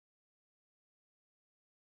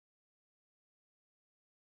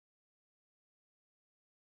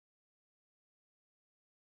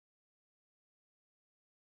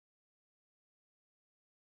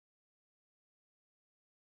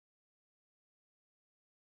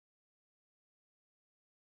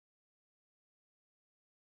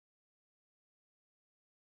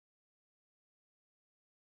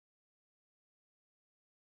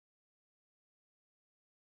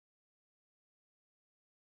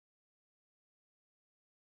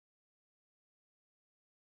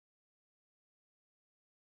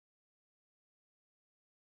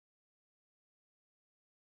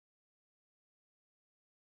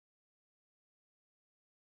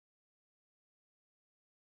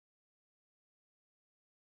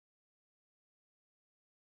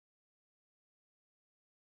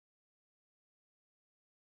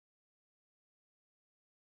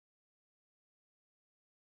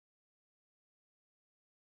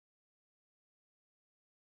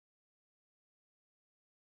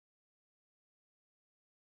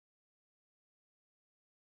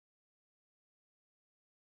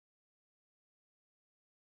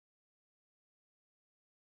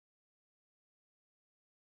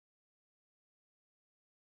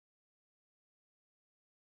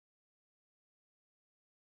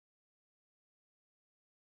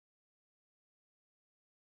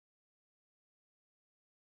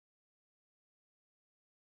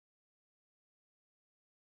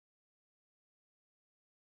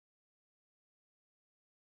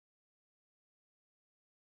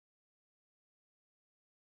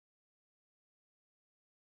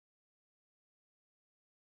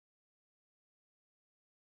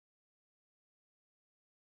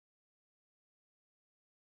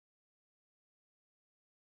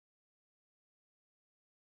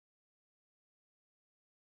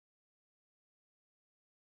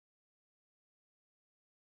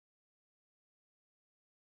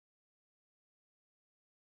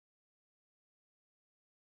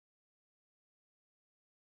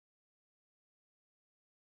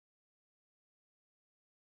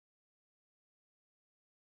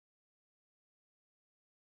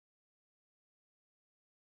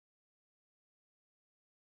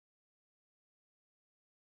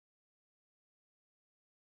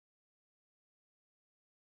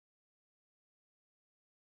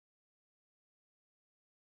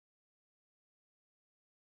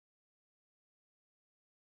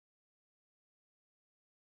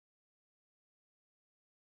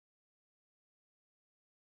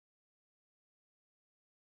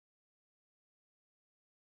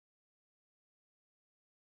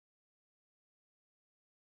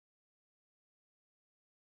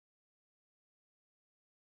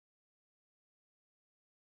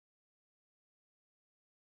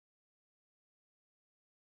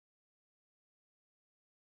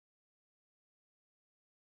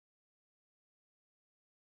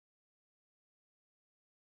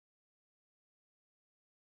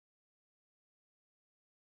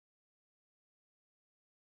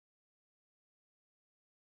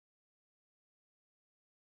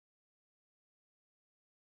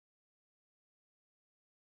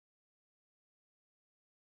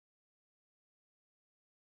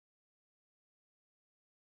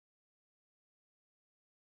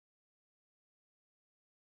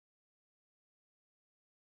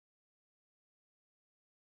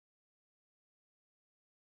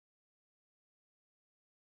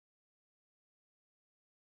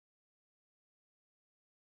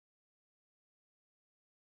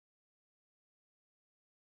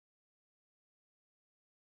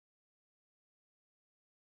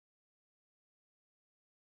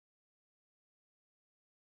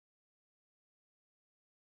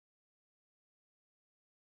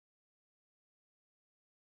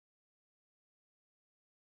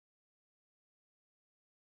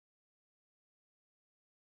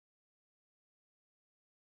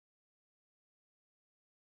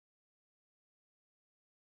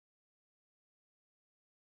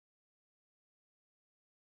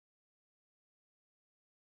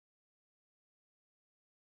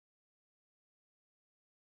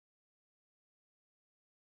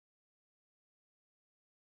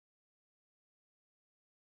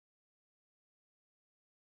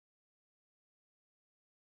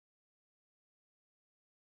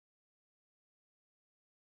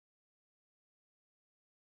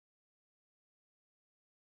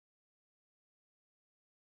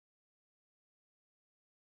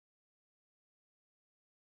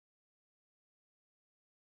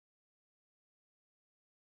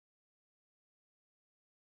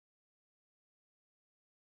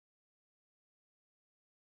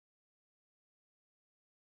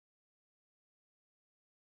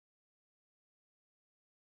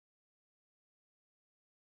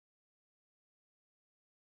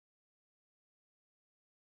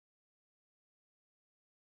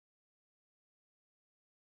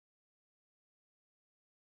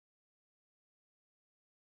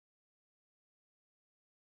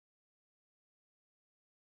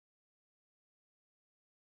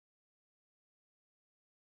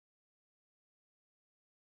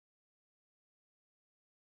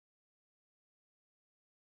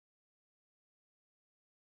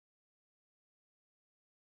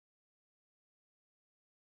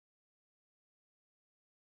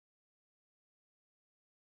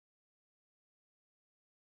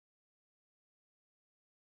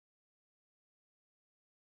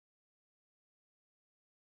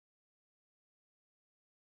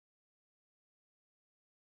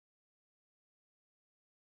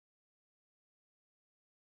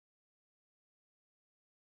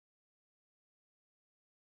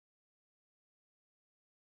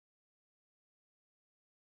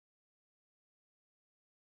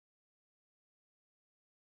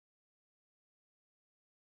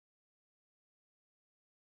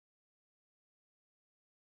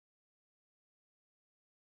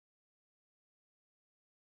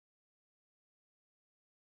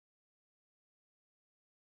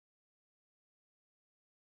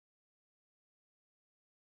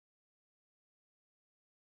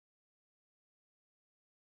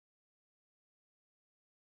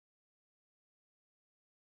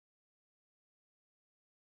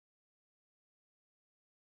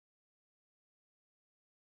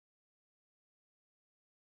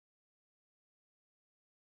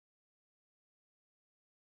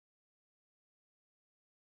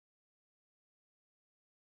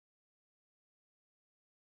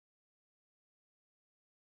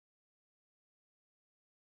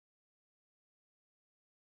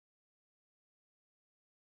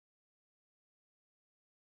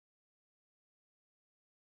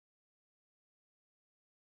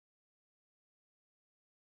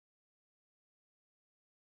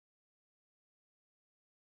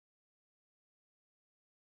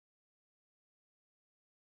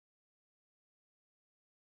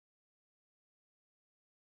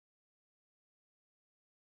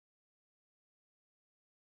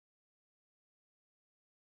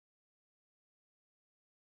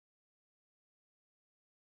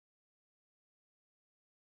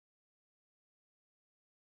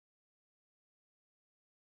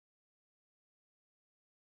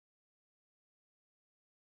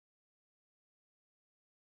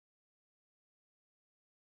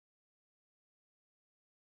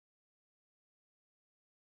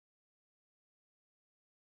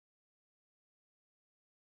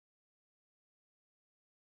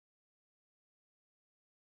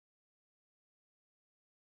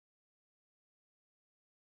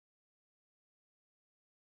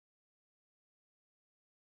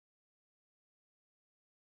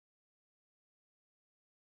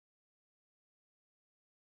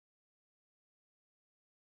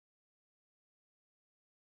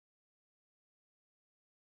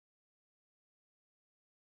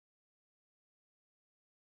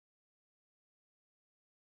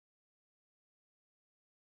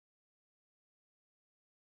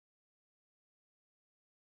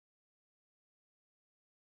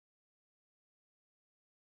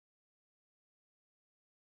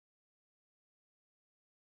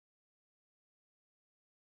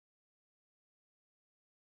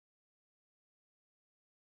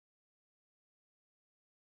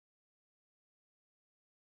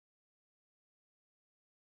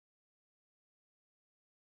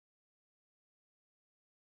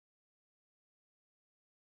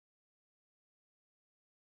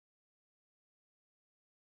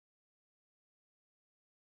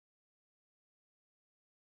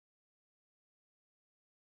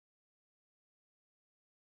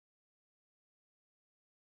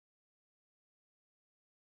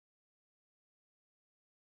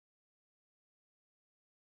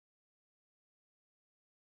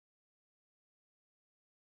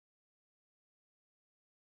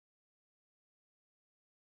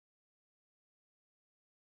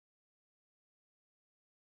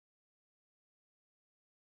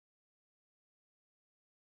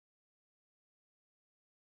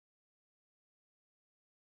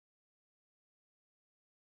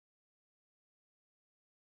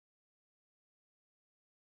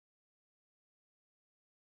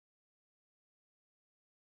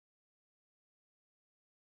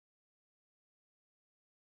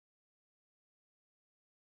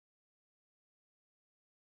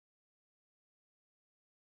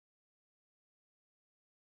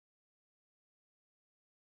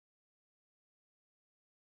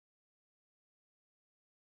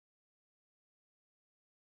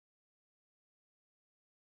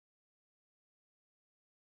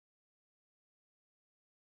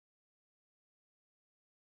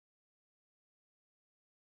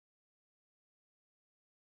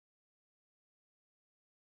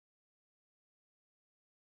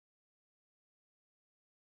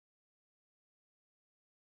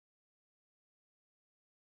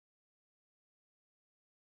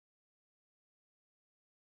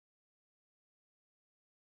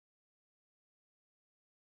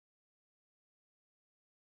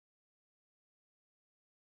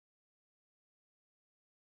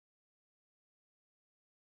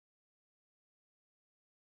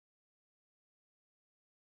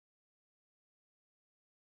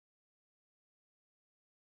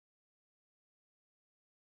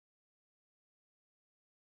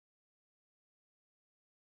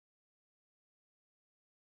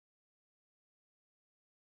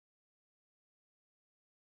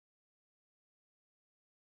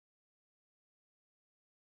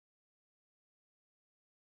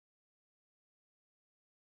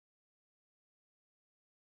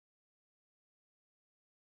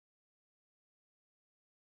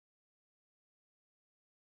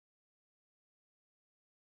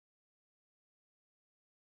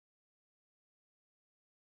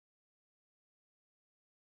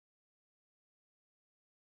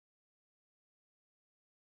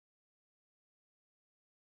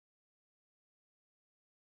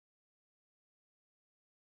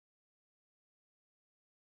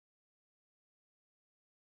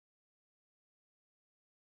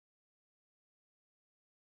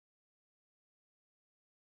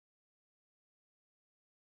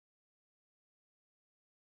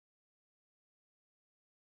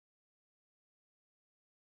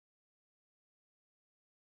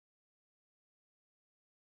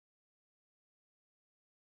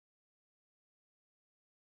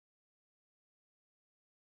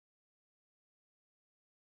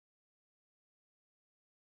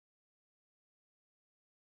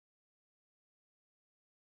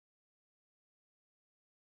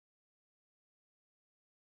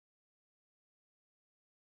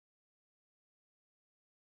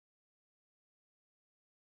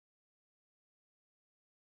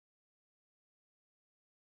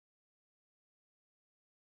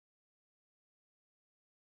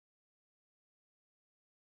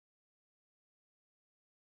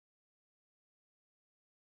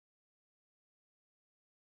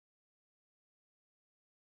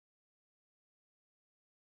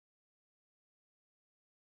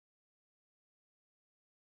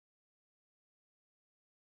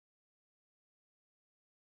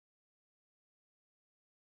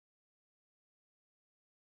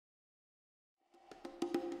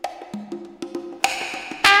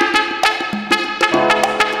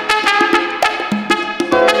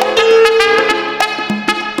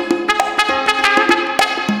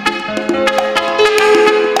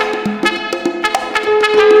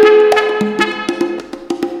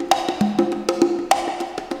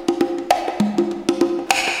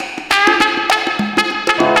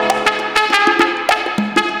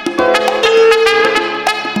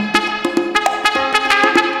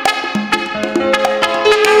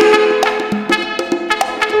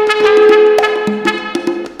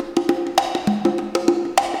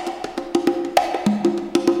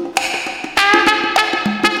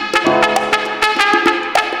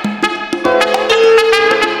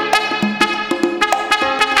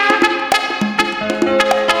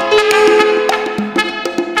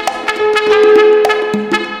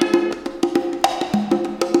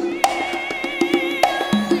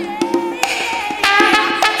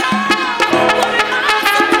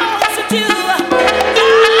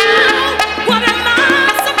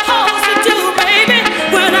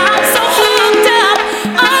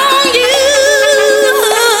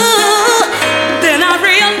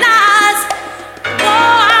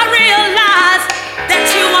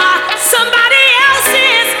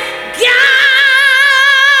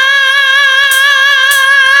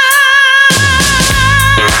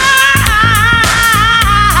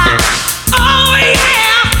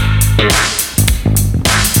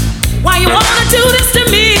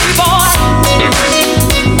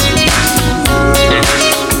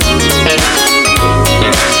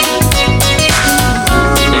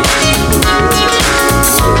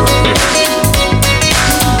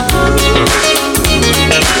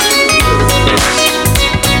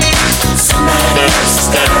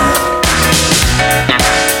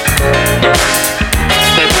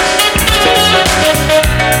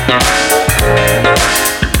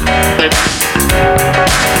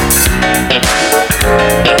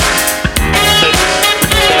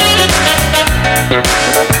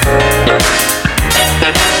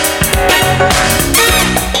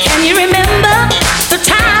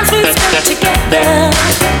together,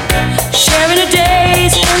 sharing the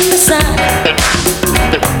days in the sun.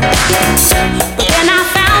 But then I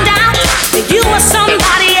found out that you were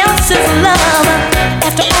somebody else's love.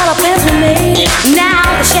 After all our plans were made, now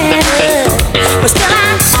they're shattered. But still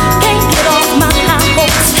I can't get off my high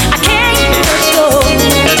hopes. I can't let go.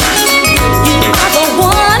 You are the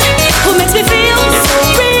one who makes me feel so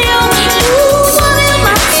real. Ooh, what am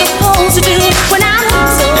I supposed to do when I look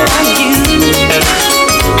so on you?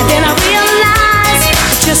 And then I realize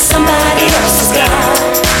it's just somebody else's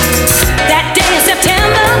God. That day in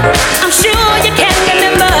September, I'm sure you can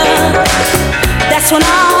remember. That's when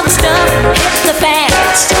all the stuff hit the fan.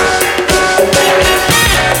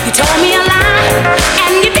 You told me a lie,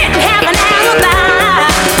 and you didn't have an alibi.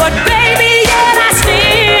 But baby, yet I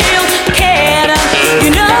still cared.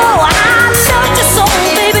 You know I loved you so,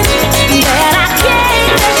 baby, that I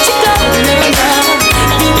can't let you go.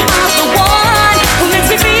 You are the one who makes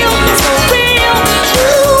me feel so real.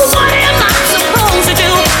 Ooh, what am I supposed to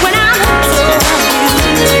do when I look so on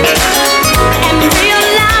you and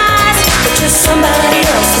realize that you're somebody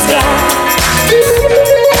else's guy?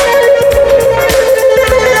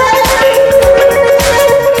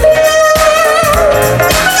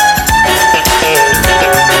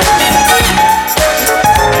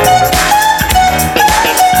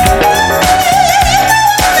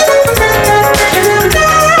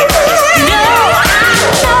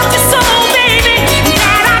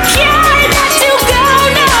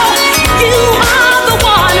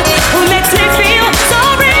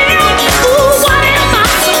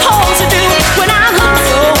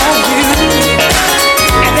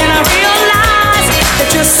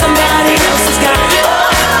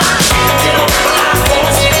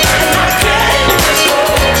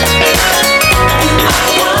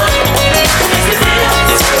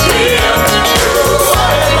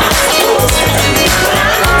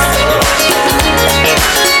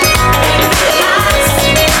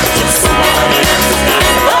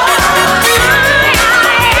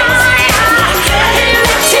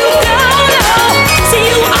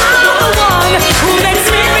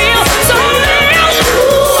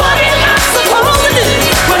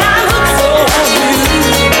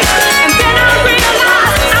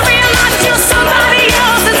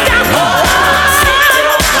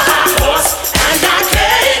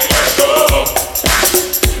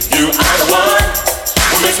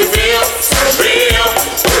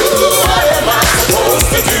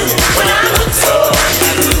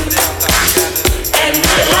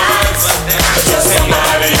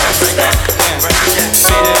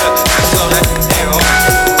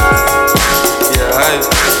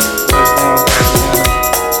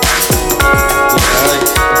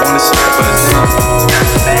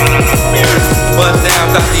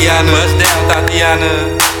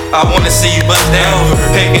 I wanna see you bust down,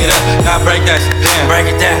 pick it up, now break that shit down, break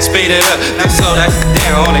it down, speed it up, now slow that shit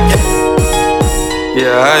down on it.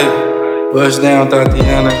 Yeah, bust down,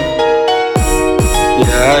 Tatiana.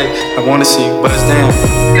 Yeah, I wanna see you bust down.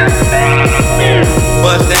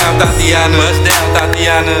 Bust down, Tatiana, bust down,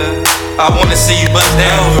 Tatiana. I wanna see you bust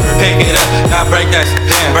down, pick it up, now break that shit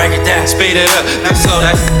down, break it down, speed it up, now slow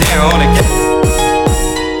that shit down on it.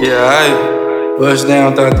 Yeah, bust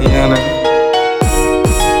down, Tatiana.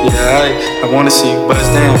 Yeah, I wanna see you bust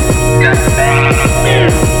down.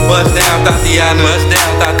 Bust down, Tatiana. Bust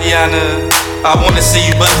down, Tatiana. I wanna see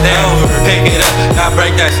you bust down. Pick it up, now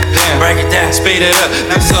break that shit down. Break it down, speed it up,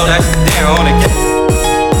 now slow that shit down on it.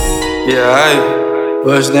 Yeah,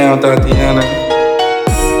 bust down, Tatiana.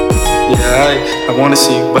 Yeah, I wanna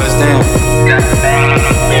see you bust down.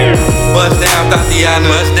 Bust down, Tatiana.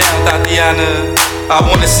 Bust down, Tatiana. I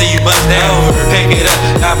wanna see you bust down, pick it up,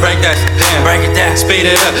 now break that shit down, break it down, speed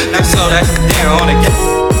it up, now slow that shit down on it.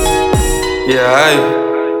 Yeah,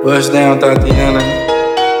 bust down, Tatiana.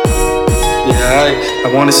 Yeah, I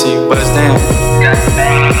wanna see you bust down.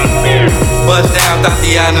 Bust down,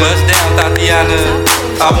 Tatiana. Bust down, Tatiana.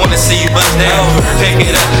 I wanna see you bust down, pick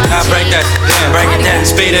it up, now break that shit down, break it down,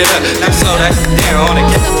 speed it up, now slow that shit down on it.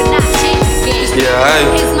 Yeah,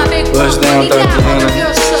 bust down, Tatiana.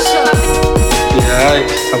 Yeah,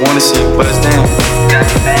 I wanna see you bust down.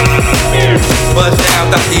 Bust down,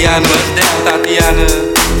 Tatiana. Bust down, Tatiana.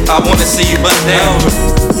 I wanna see you bust down.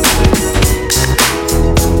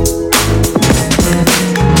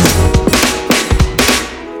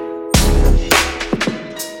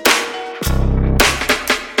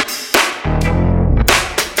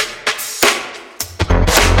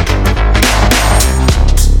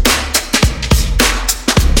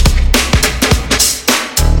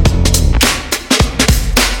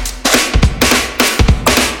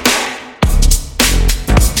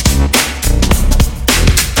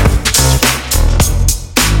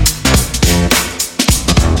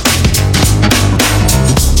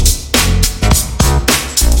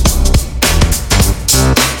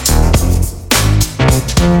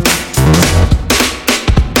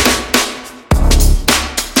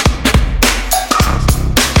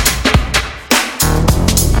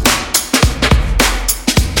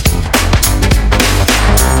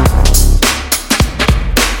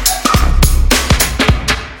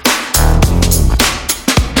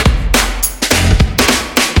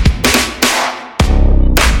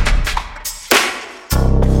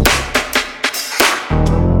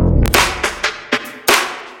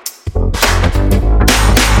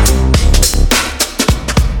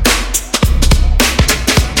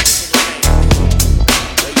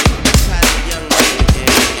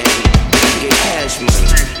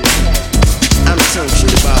 some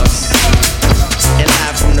shit about and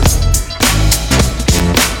live from the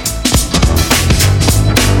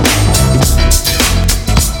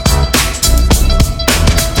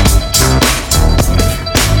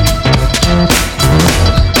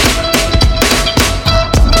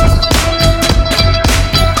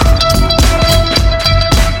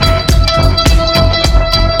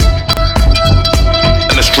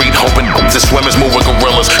Swimmers moving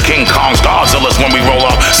gorillas, King Kongs, Godzillas when we roll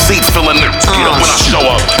up. Seats filling the get up when I show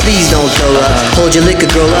up. Please don't throw up, hold your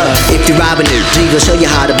liquor, grow up. If you're robbing it, we gon' show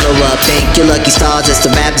you how to blow up. Thank your lucky stars, that's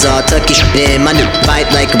the raps are. Tuck your shit in, my new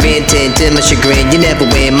bite like a Ben 10 to my chagrin. You never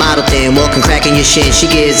win, model thin, walking cracking your shin.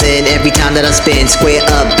 She gives in every time that I spin. Square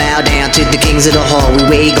up, bow down to the kings of the hall. We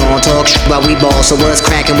way gon' talk while we ball, so what's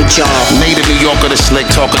cracking with y'all? Native New Yorker, the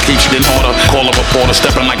slick talker keeps it in order. Call a reporter,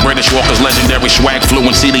 stepping like British walkers, legendary swag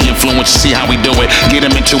fluency, the influence, see how we do it. Get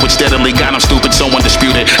him into it steadily, got him stupid, so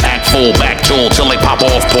undisputed. Act full, back tool, till they pop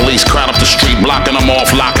off. Police crowd up the street, blocking them off,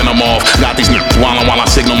 locking them off. Got these while I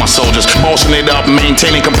signal my soldiers. Bossing it up,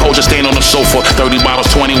 maintaining composure, staying on the sofa. 30 bottles,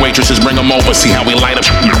 20 waitresses, bring them over. See how we light up,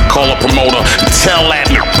 call a promoter. Tell that,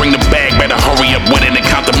 bring the bag, better hurry up with it and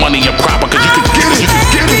count the money up proper. Cause you can get it, you can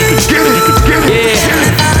get it, you can get it, you can get it.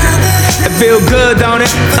 Yeah, it feel good, don't it?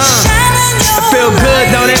 It feel good,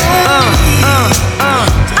 don't it?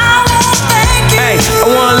 Hey, I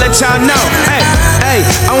wanna let y'all know. Hey,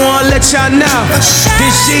 I wanna let y'all know.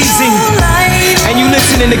 This easy, and you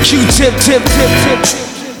listening to Q-Tip, tip.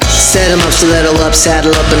 Set 'em up, stiletto up,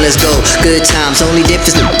 saddle up and let's go. Good times, only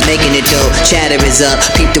difference making it go. Chatter is up,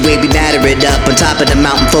 peep the way we batter it up. On top of the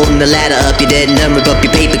mountain, folding the ladder up. You're dead and done, rip up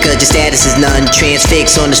your paper cause your status is none.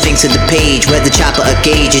 Transfix on the sphinx of the page, whether chopper or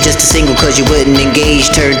gauge. You're just a single cause you wouldn't engage.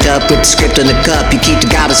 Turned up with the script on the cup, you keep the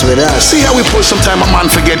goblins with us. See how we push, sometime a man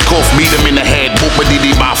forget cough. Beat him in the head,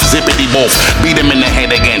 boopity boff, zippity boff. Beat him in the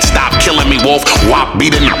head again, stop killing me wolf. Wop,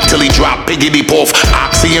 beat him till he drop, piggity poof.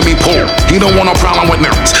 Oxy and me pull, he don't want no problem with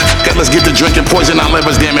nerves. Okay, let's get to drinking poison our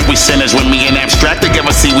livers, damn it, we sinners. With me and abstract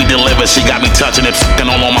together, see we deliver. She got me touching it, f***ing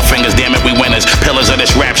all on my fingers, damn it, we winners. Pillars of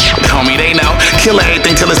this rap shit, homie, they know. Kill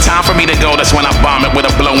everything till it's time for me to go. That's when I bomb it with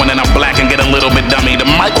a blow and then I black and get a little bit dummy. The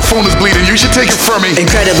microphone is bleeding, you should take it from me.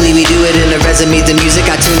 Incredibly, we do it in the resumes, the music.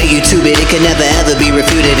 I tune to YouTube it can never ever be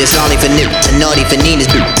refuted. It's naughty for nips and naughty for Ninas,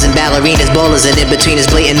 boots and ballerinas, ballers and in-betweeners,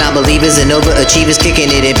 blatant non-believers and overachievers,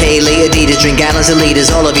 kicking it in pay lay Adidas, drink gallons of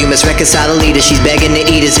liters. All of you must reconcile the leaders. She's begging to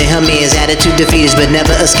eat us and her man's attitude defeat us, but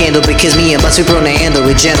never a scandal because me and Bus we prone to handle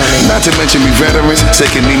with gentlemen. Not to mention we veterans,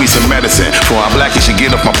 sick and need me some medicine. For our black, you should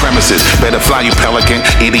get off my premises. Better fly, you pelican,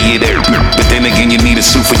 idiot. But then again, you need a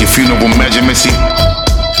suit for your funeral measurements. See?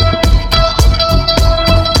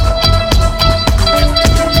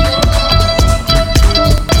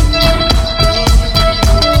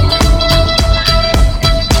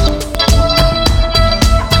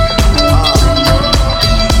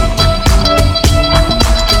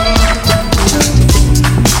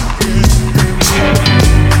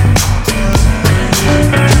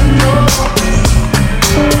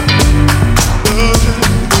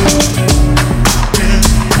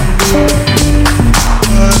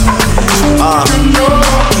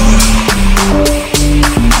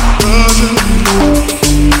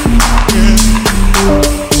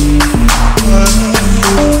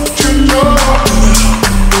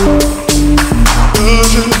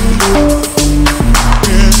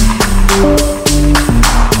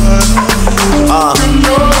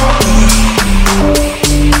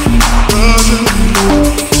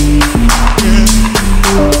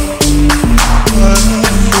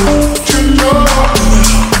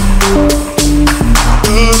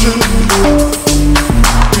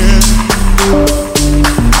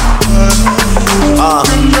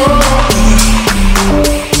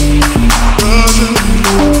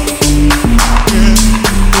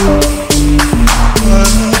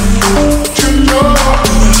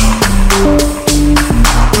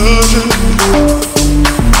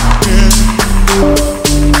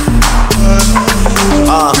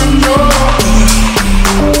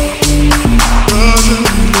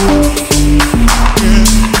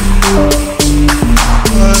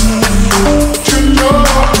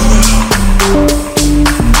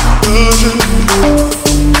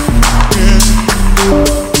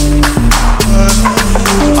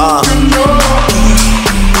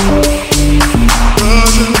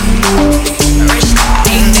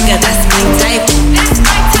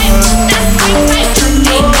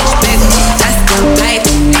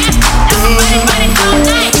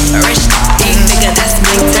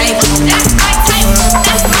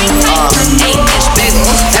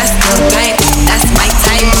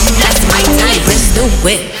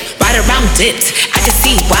 whip, right around dipped. I can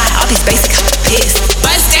see why all these basic pissed.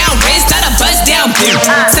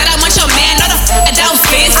 Said I want your man, no the I don't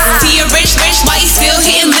fit. See you rich, why he still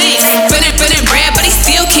hitting licks? Spinning bread, but he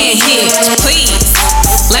still can't hit. Please,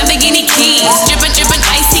 Lamborghini keys, drippin'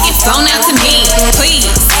 ice, he get flown out to me.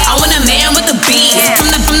 Please, I want a man with a beat.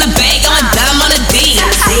 From the bag, I'm dumb on a D.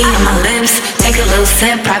 See on my lips, take a little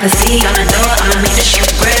sip, privacy on the door, I'ma make the shit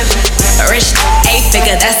grip. Rich,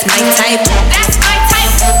 8-figure, that's my type. That's my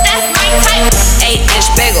type, that's my type. 8-inch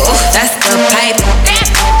bagel, that's the pipe.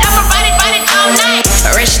 I'ma ride it all night.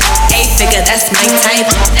 Rich, 8-figure, that's my type.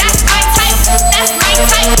 That's my type, that's my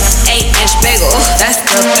type. 8-inch bagel, that's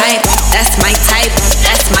the pipe. That's my type,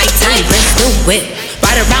 that's my type. Let's do it,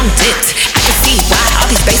 ride around dipped. I can see why all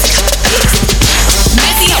these basic bitches.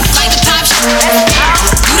 Messy up like the top shit.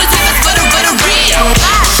 You the type that's for the real.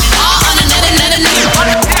 All on another.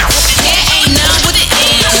 Yeah, ain't none with the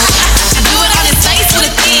end. Do it on his face with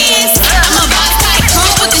a thin. I'm a boss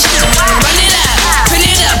tycoon with the shit. Run it up, print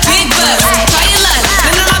it up, big bucks. Try your luck,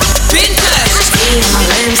 then I'm up, been touched. See on my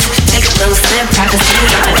lips, take a little sip, privacy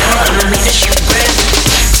on the door, I'ma make the shit grip.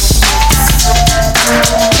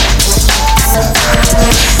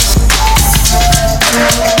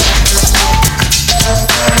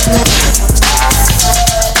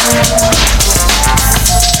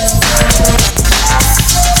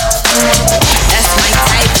 That's my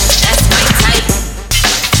type, that's my type.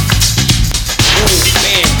 Ooh,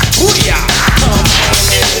 man. Booyah!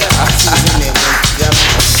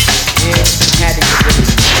 Had to get rid of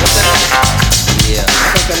it. What's that? Yeah.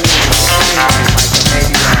 I think I mean, maybe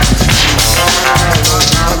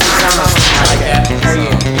like that. Oh, yeah.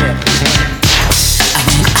 I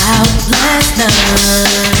went out last night,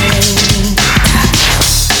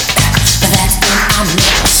 but that's when I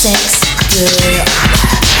met a sexy girl.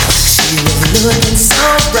 She was looking so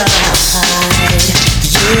bright,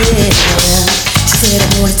 yeah. She said I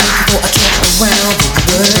wanna take you for a trip around the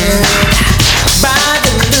world. By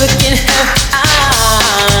the look in her eyes,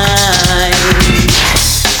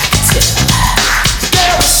 I could tell the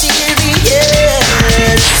girl was serious,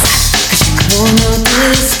 'cause she wanna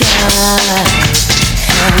disguise.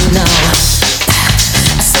 Hell no.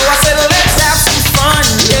 So I said let's have some fun,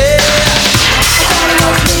 yeah. I thought it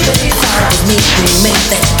was me, but it's hard with me to make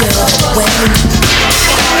that girl away.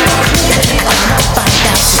 I'ma find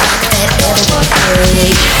out she like that every day.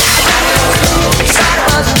 It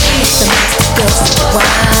was me to make the girl so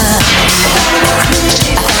wild.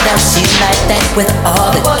 I found out she like that with all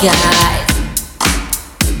the guys.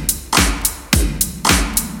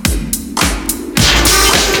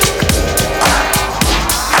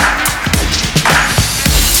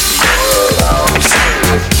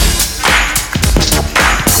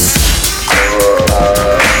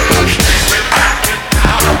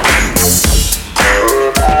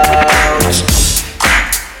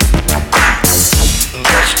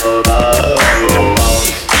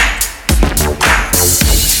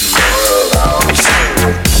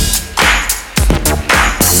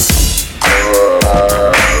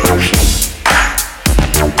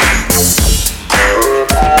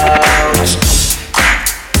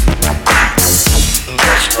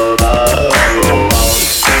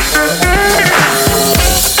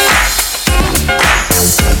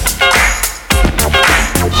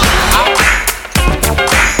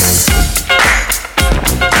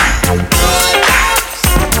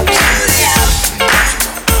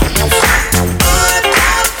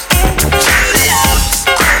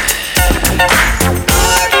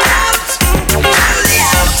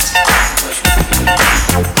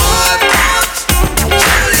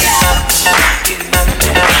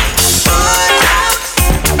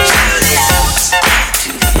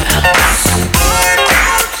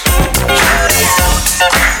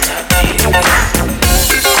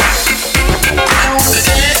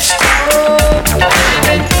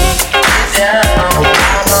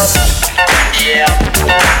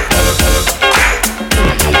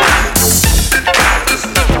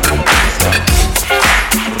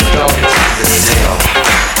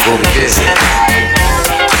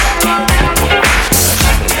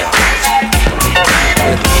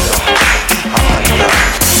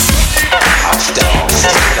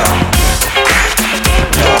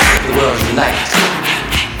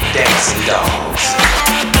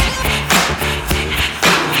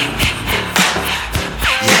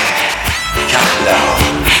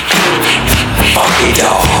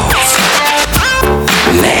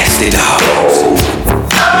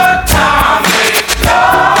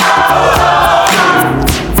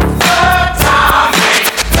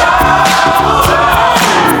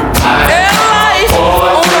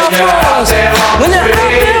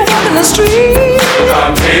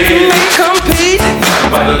 Compete,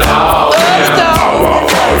 but the dog,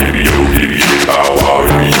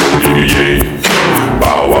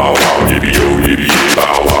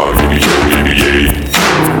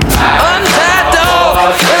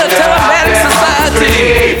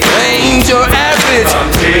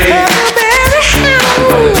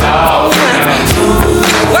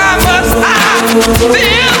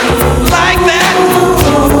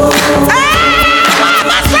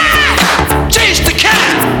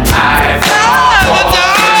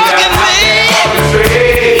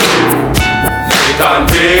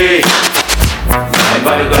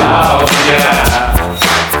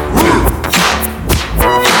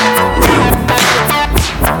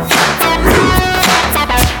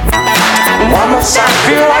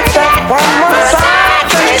 feel like that? Why must I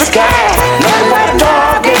chase the cat? Nothing but the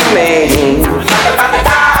dog in me.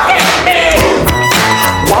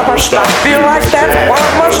 Why must I feel like that? Why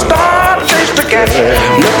must I chase the cat?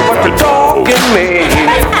 Nothing but the dog in me.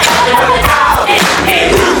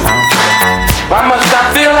 Why must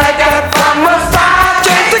I feel like that? Why must I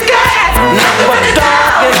chase the cat? Nothing but the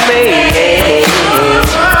dog in me.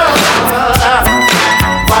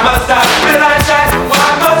 Why must I feel like that?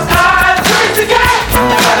 Why must I chase the cat?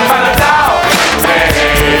 Nothing but the dog in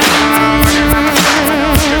me.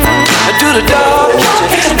 Do the dog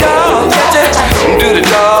catch it, dog catch it. Do the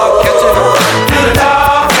dog catch it, do the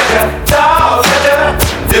dog catch it, dog catch it,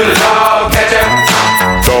 do the dog catch it,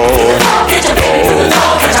 dog catch it, do the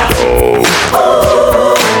dog catch it.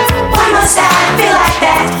 Why must I feel like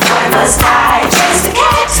that? Why must I chase the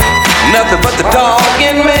cat? Nothing but the dog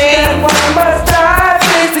in me. Why must I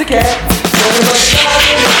chase the cat? Nothing but the dog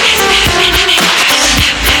in me.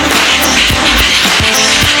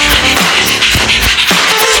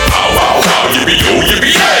 Yippee-yo,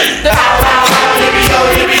 yippee-yay! Yippee-yo,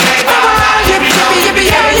 yippee-yay!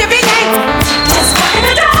 Yippee-yo, yippee-yay! Just walking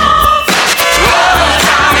the dog.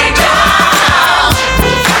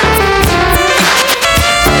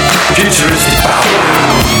 Futuristic power.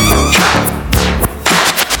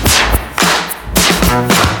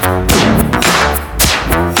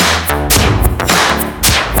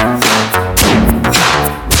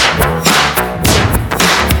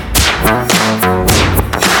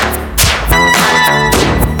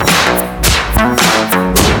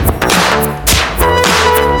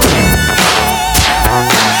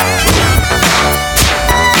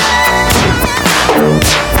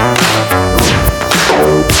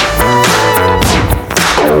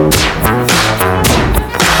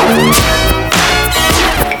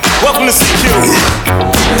 Welcome to CQ.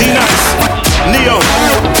 D-Nice, Neo,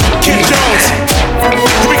 King Jones.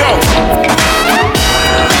 Here we go.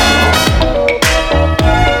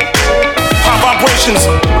 High vibrations,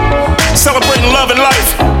 celebrating love and life.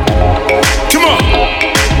 Come on.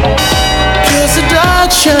 Pure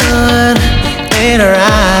seduction in her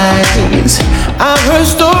eyes. I've heard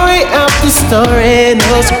story after story,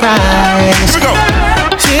 no surprise. Here we go.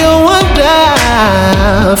 Till one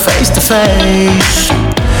day, face to face,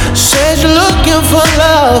 said you're looking for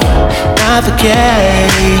love, not the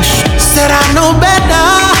case. Said I know better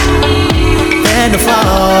than to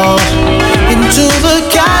fall into the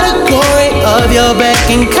category of your beck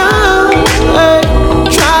and call.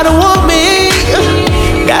 Try to want me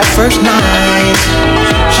that first night.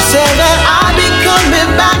 She said that I'd be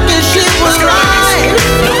coming back and she was right.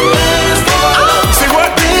 Say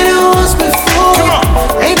what? Been it once before,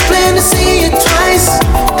 ain't plan to see it twice.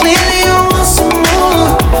 Clearly you want some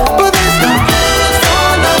more, but there's no plans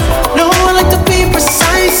for love. No one like to be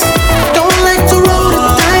precise, don't like to roll the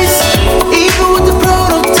dice, even with the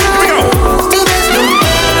prototype. Still there's no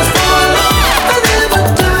plans for love. I never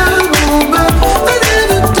done move back, I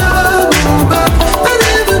never done move back, I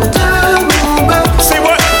never done move back. Say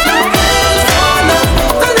what? No plans for love.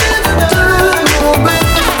 I never done move back,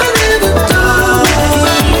 I never done move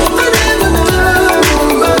back, I never done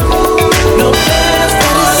move back. No plans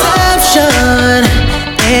for deception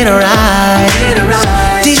in her eyes.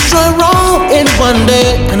 Destroy wrong in one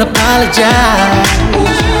day and apologize.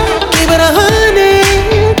 Give it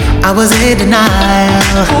 100, I was in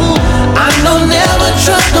denial. I know never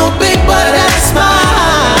trust no big, but that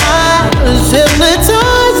smile is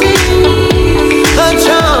hypnotizing. Her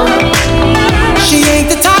charm, she ain't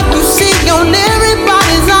the type you see on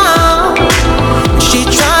everybody's arm. She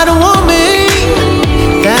tried to want me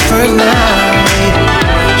that first night.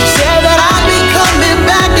 She said that I'd be coming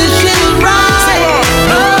back and she was right.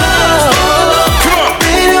 Oh,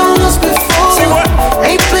 been it once before, Say what?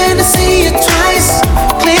 ain't plan to see it twice.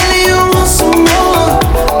 Clearly you want some more,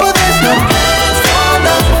 but there's no plans for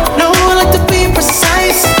love. No one like to be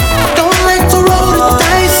precise, don't like to roll the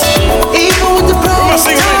dice.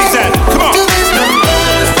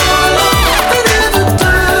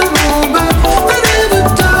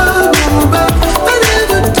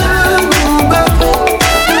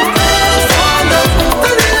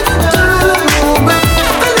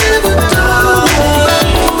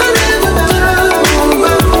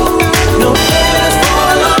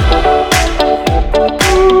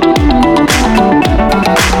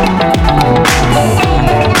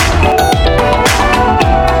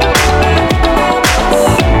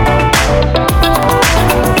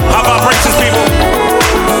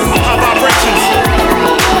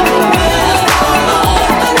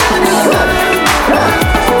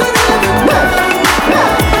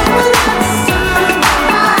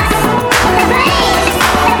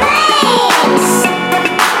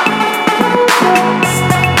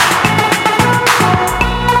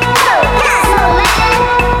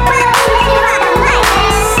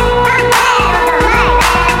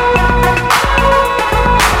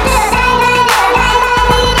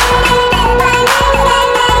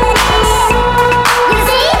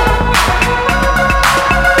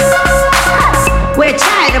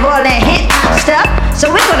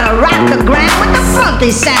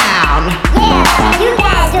 funky sound. Yeah, you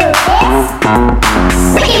guys do this.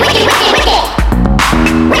 Wicked, wicked, wicked, wicked.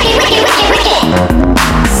 Wicked, wicked, wicked, wicked.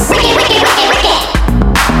 Wicked, wicked, wicked, wicked.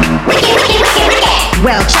 Wicked, wicked, wicked, wicked.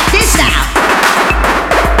 Well, check this out.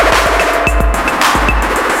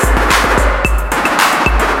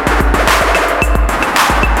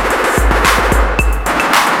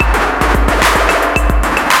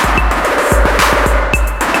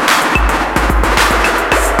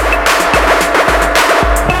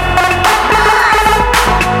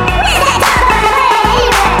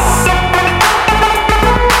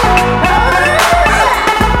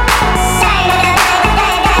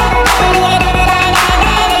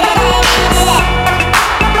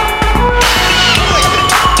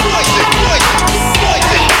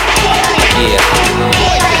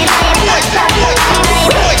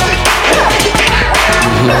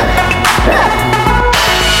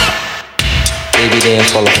 Baby, they in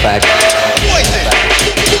full effect.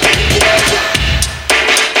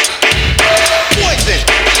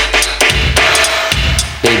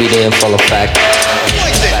 Baby, they in full effect.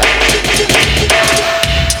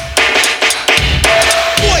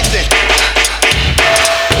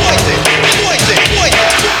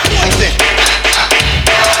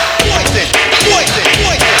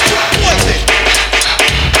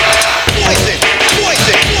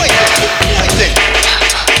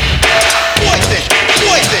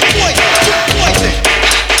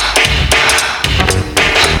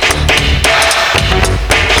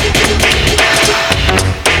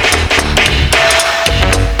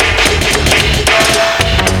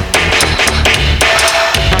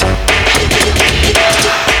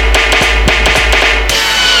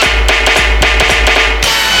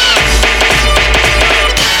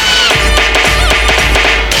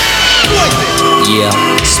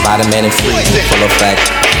 Spider-Man and Freeze in full effect.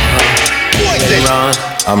 Ready, Ron?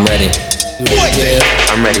 I'm ready.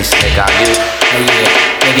 I'm ready, Slick. Are you? Oh yeah,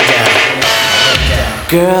 break it down.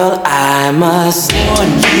 Girl, I must warn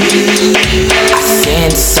you. I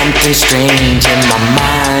sense something strange in my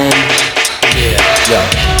mind. Yo.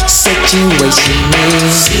 Situation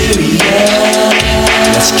is serious.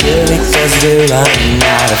 Let's cure it 'cause we're running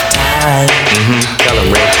out of time. Tell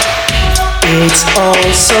him, Rick. It's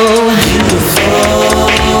all so beautiful.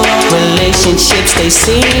 Relationships, they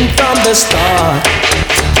seem from the start.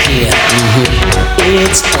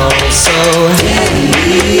 It's all so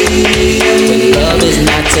deadly when love is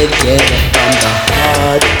not together from the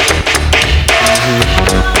heart.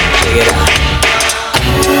 Check it out.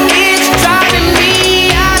 It's driving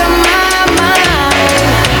me out of my mind.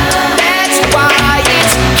 That's why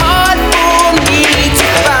it's hard for me to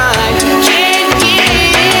find. Can't get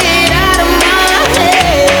it out of my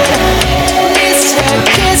head. Miss her,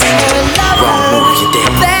 kiss her, love her.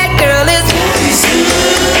 That girl is poison.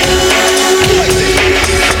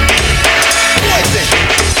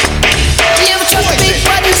 Never trust a big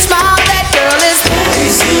button smile. That girl is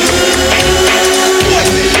poison.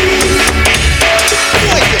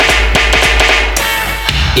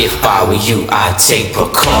 If I were you, I'd take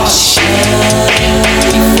precaution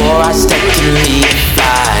before I step to meet a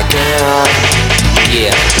fly girl.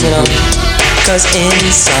 Yeah, you know, 'cause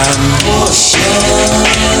in some portion,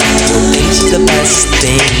 you'll think she's the best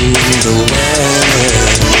thing in the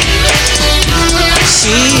world.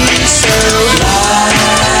 She's so light,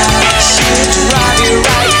 she'll drive you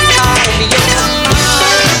right out of your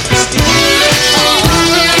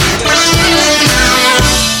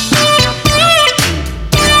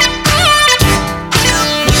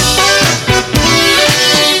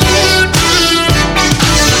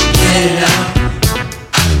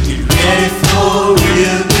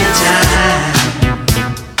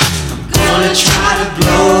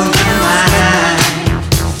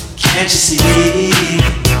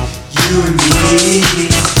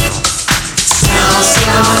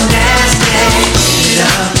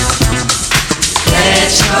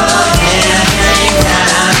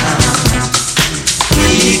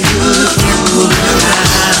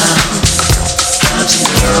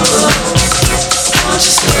Don't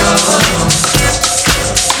you stop.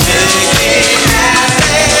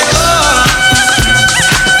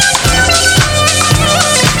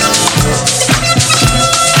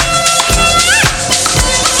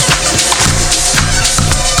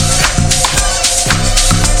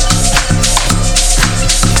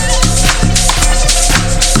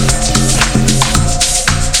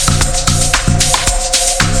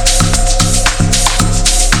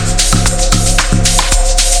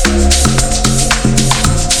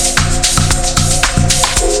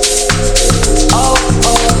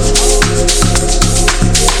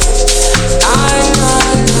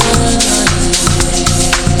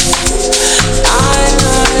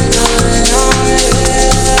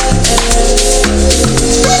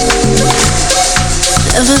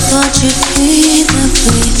 thought you'd be that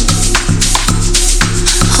way,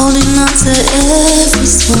 holding on to every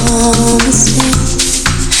small mistake.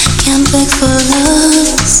 Can't beg for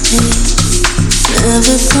love to stay.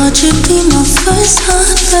 Never thought you'd be my first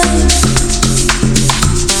heartbreak.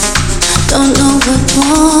 Don't know what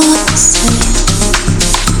more to say.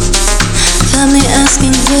 Got me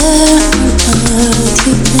asking where on earth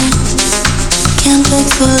you've been. Can't beg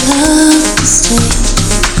for love to stay.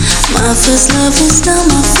 My first love is now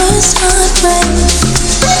my first heartbreak.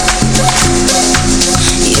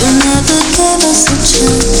 You never gave us a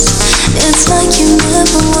chance. It's like you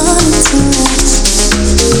never wanted to last.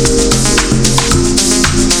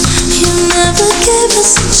 You never gave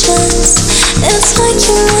us a chance. It's like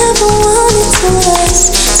you never wanted to last.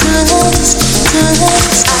 To last, to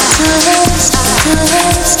last, to last, to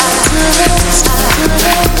last, to last, to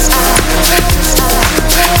last,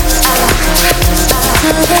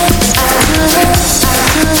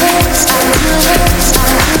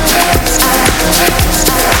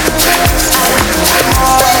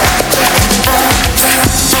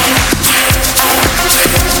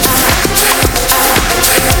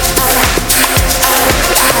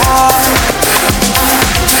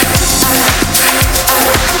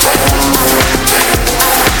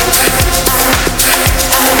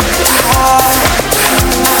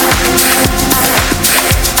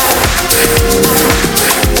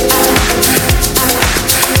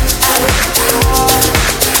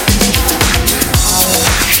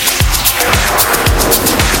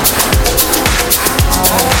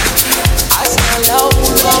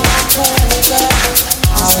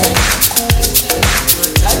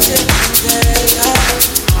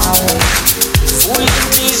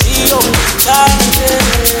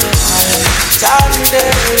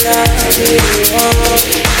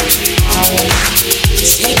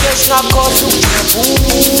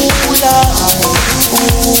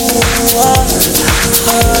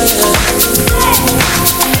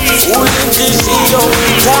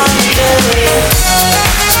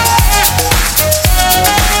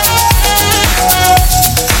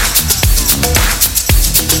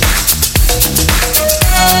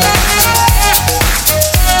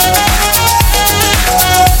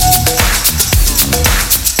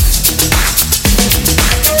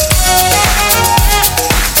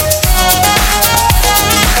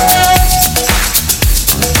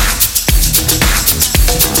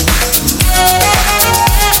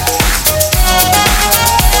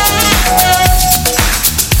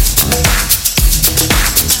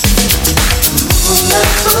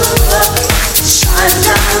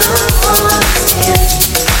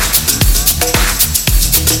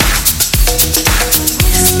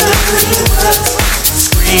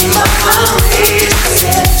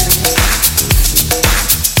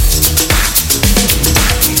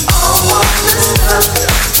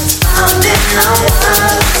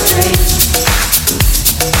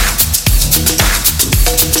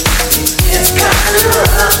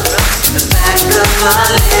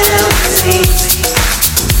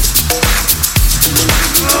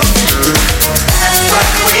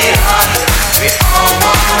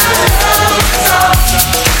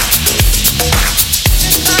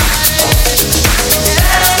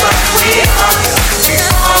 That's what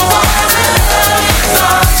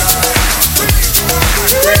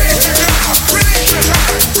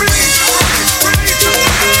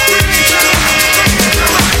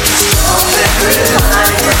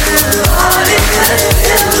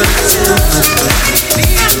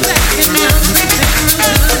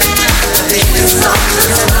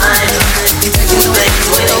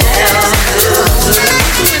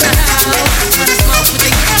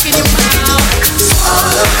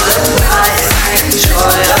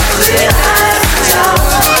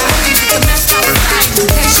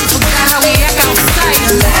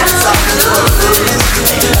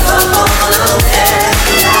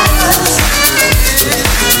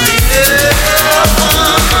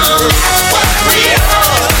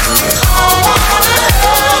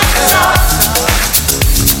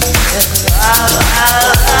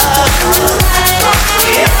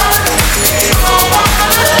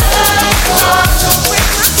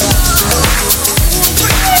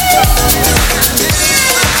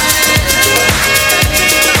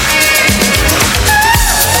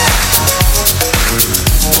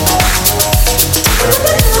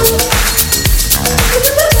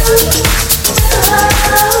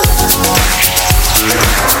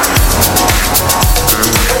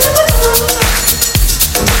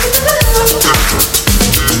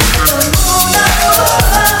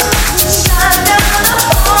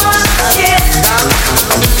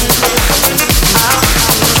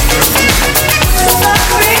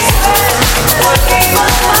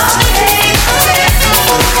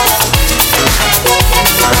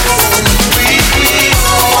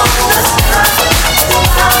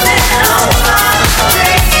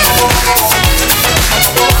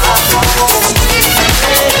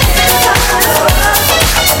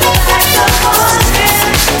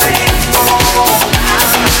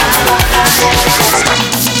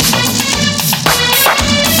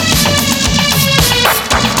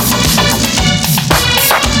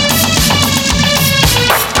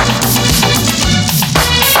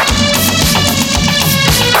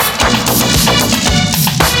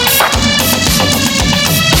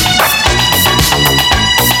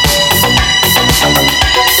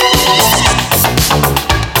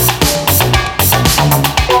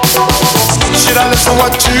listen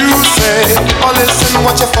what you say or listen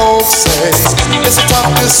what your folks say. It's a tough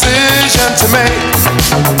decision to make.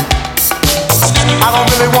 I don't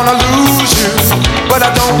really wanna lose you, but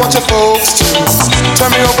I don't want your folks to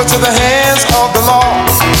turn me over to the hands of the law.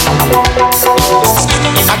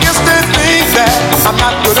 I guess they think that I'm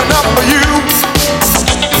not good enough for you.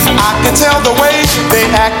 I can tell the way they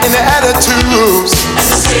act in their attitudes.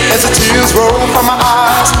 As the tears roll from my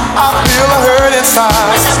eyes, I feel a hurt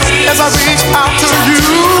inside. As I reach out to you,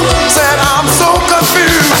 said I'm so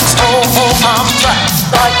confused. Oh, I'm trapped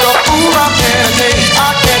like a fool I'm in a cage.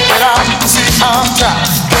 I can't get out. See, I'm trapped.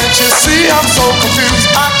 Can't you see I'm so confused?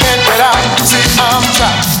 I can't get out. See, I'm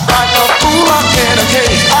trapped like a fool I'm in a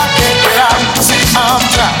cage. I can't get out. See, I'm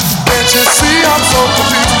trapped. Can't you see I'm so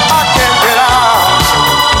confused? I can't get out.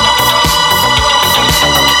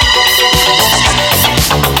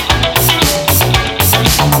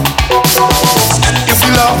 If we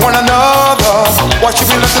love one another, why should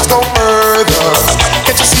we let this go further?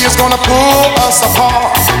 Can't you see it's gonna pull us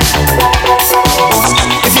apart?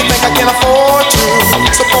 If you think I can afford to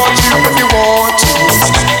support you if you want to,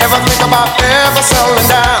 ever think about ever settling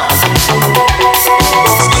down?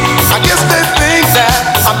 I guess they think that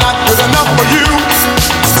I'm not good enough for you.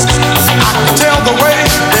 I can tell the way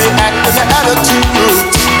they act in their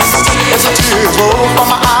attitudes. As the tears roll from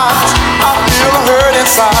my eyes, I feel a hurt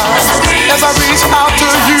inside. As I reach out to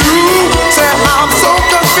you, say I'm so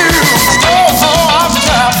confused. Oh, I'm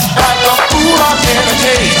trapped like a fool I'm in a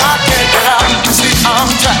cage. I can't get out. See, I'm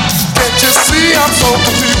trapped. Can't you see I'm so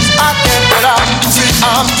confused? I can't get out. See,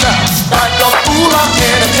 I'm trapped like a fool I'm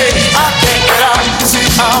in a cage. I can't get out. See,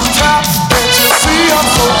 I'm trapped. Can't you see I'm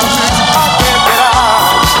so confused? I can't get out.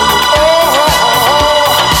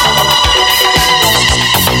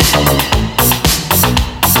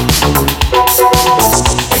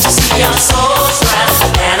 Can't you see I'm so trapped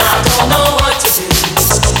and I don't know what to do?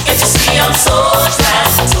 Can't you see I'm so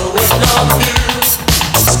trapped, so with no views?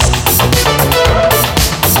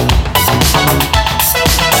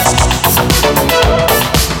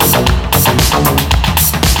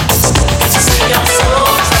 Can't you see I'm so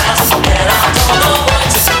trapped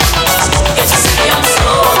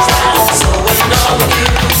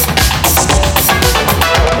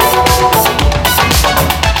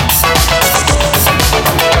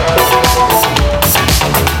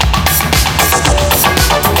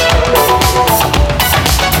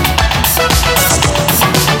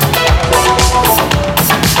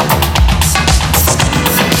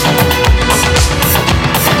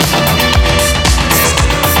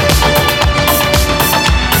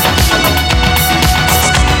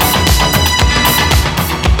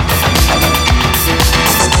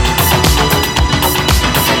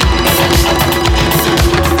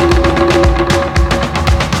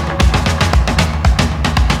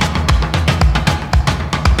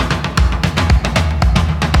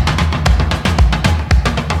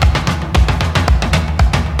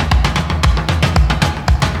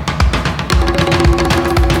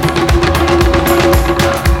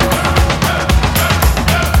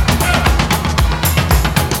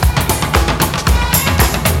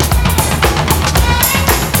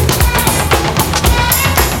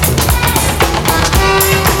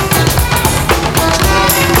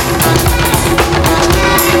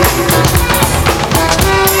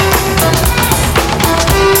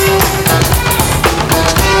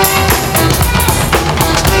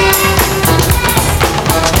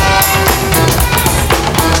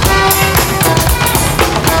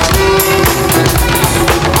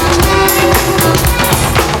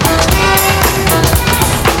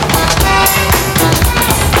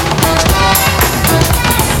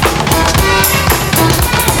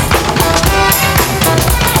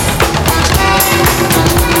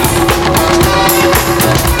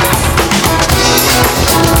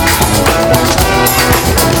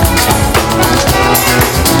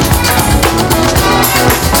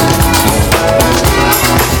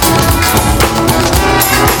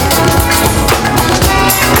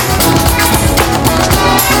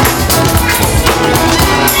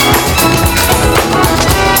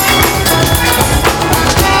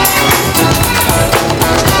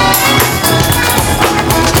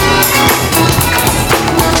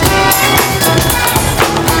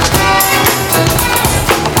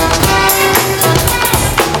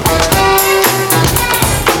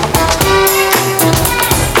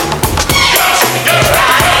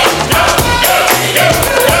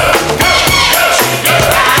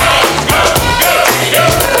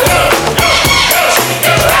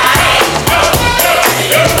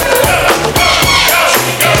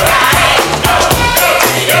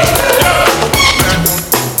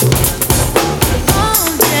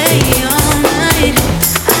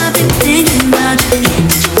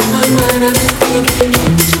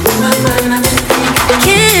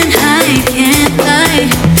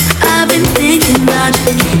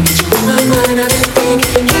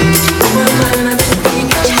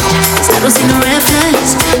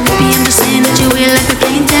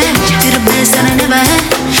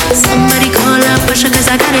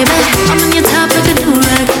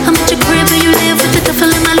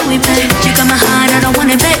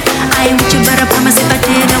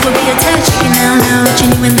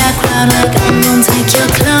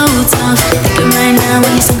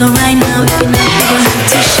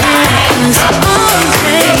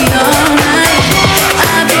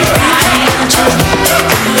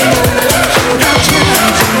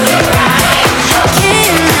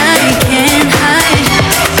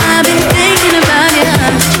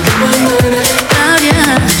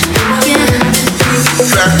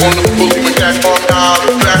back on the boogie, we back on now,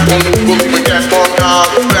 back on the boogie, we back on now,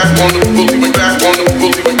 back on the boogie, we back on the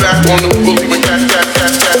boogie, we back on the boogie, we back.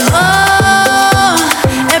 Oh,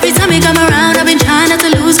 every time you come around, I've been trying not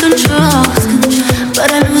to lose control,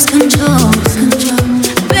 but I lose control.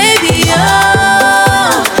 Baby,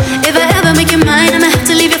 oh, if I ever make you mine, I'ma have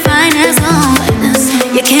to leave your fine ass on.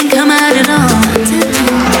 You can't come out at all.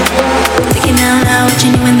 Thinking out loud,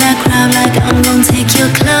 watching you in that crowd, like I'm gonna take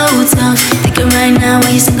your clothes off. Thinking right now,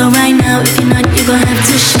 why you single right now? If you're not, you're gonna have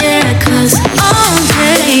to share. Cause all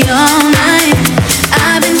day, all night,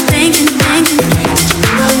 I've been thinking about you.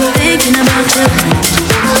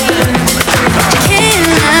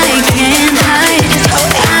 Can't hide.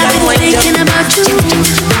 I've been thinking about you,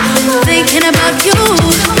 thinking about you.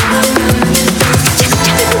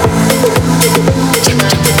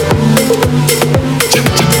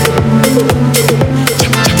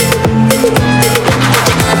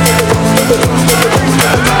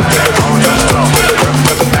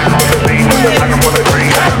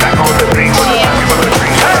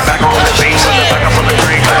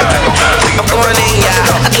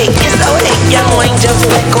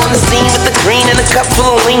 Cup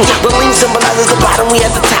full of lean, but lean symbolizes the bottom, we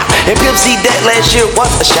at the top. And Pimp C that last year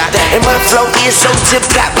was a shot. And my flow is so tip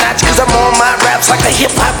top notch, cause I'm on my raps like a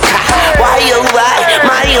hip hop cop. Why oh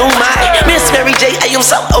my, Miss Mary J, I am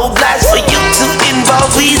so obliged for you to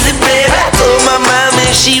involve Weezy, baby. I told my mom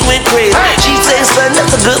and she went crazy. She said, son,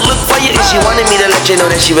 that's a good look for you. And she wanted me to let you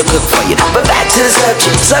know that she would cook for you. But back to the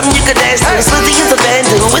subject, something you could dance to. Swizzy is a band,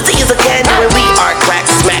 Wizzy is a candy. And we are crack,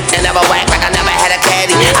 smack, and never whack like I never had a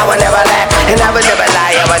caddy. I would never laugh, and I would never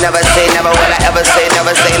lie. I would never say never, will I ever say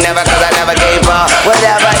never cause I never gave up.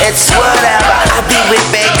 Whatever, it's whatever. I be with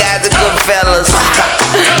bad guys and good fellas.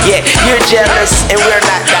 Yeah, you're jealous, and we're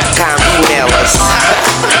not .com, email us.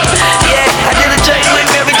 Yeah, I did a joint with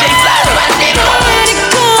Mary J. Blige, my nigga. Let it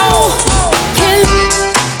go.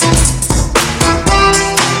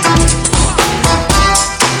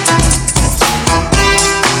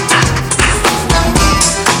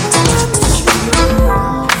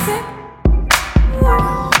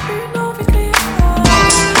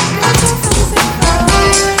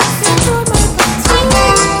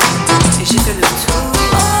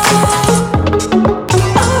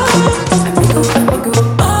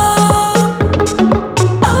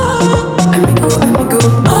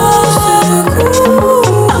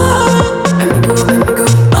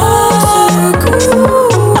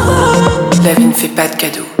 Pas de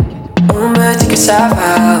cadeau. On me dit que ça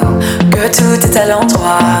va, que tout est à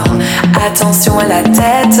l'endroit. Attention à la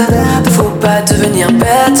tête, faut pas devenir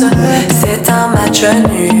bête. C'est un match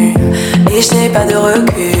nul et je n'ai pas de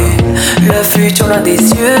recul. Le futur loin des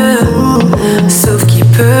yeux, sauf qui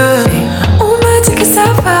peut. On me dit que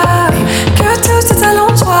ça va, que tout est à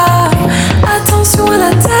l'endroit. Attention à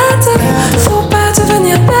la tête, faut pas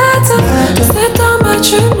devenir bête. C'est un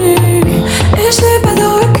match nul et je n'ai pas de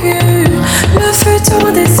recul. Le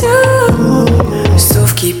futur des yeux,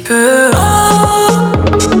 sauf qui peut.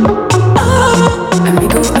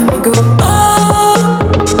 Amigo, amigo.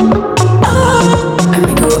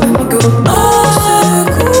 Amigo, amigo.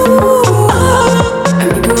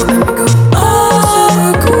 Amigo, amigo.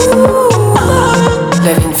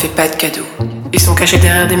 La vie ne fait pas de cadeaux. Ils sont cachés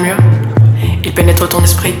derrière des murs. Ils pénètrent ton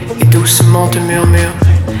esprit et doucement te murmurent.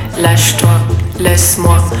 Lâche-toi,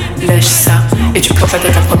 laisse-moi, lâche ça. Et tu plonges la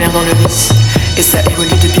tête la première dans le vice. Et ça évolue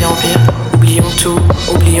de bien en pire. Oublions tout,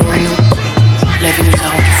 oublions-nous. La vie nous a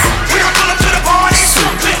rendus fous.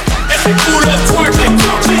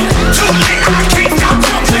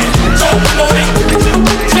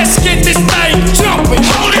 Let's get this thing jumping.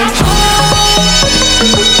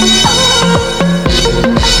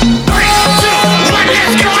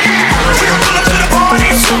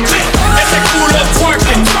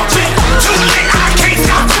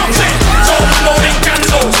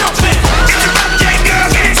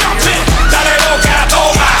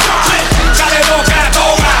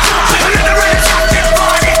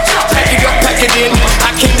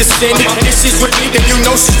 This is with me, then you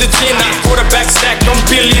know she's the 10. I quarterback stack, I'm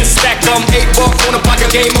billion stack, I'm 8 ball on a pocket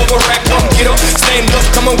game over rack. Come get up, stand up,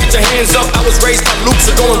 come on, get your hands up. I was raised by Luke,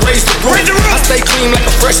 so go and raise the roof. I stay clean like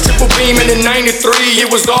a fresh triple beam, and in '93 it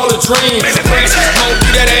was all a dream. Fresh, monkey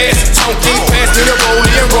that ass, chunky, pass me the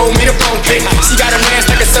rollie and roll me the funky. She got an ass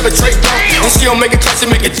like a 7 tray bump, and she don't make it clutch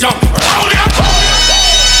and make it jump. Hold up, hold up.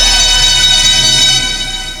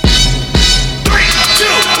 3, 2,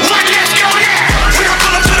 1, let's go now. We are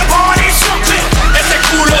pull up to the party, something. Let's say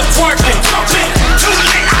cool up, twerking, something. Too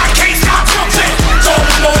late, I can't stop jumping. Todo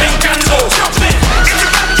mundo brincando, jumping. It's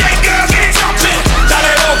your birthday, girl, get jumping.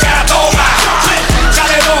 Dale loca, toma, jumping.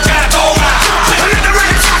 Dale loca, toma,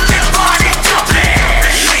 jumping.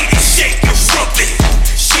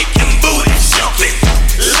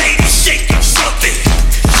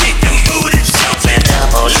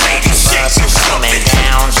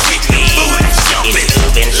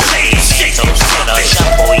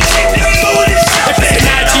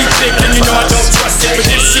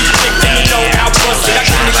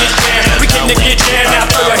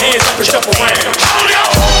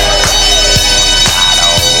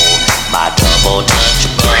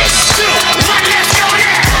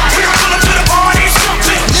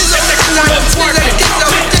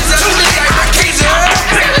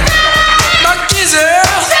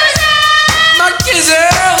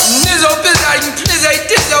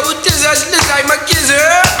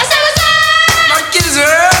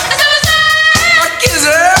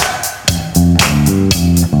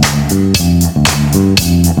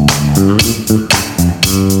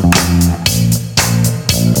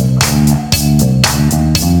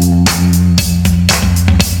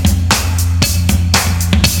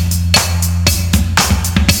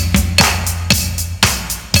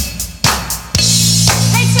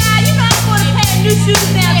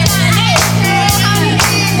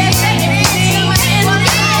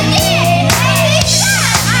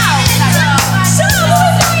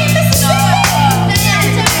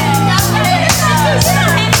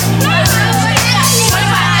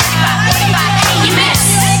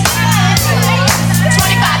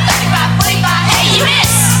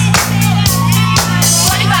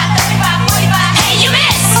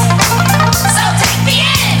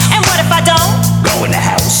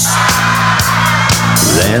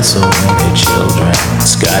 the children.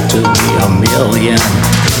 It's got to be a million.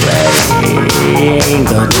 Playing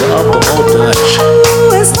the double dutch.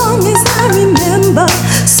 Oh, as long as I remember,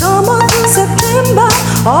 summer through September,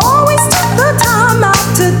 always took the time out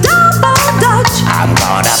to double dutch. I'm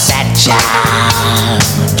gonna bet ya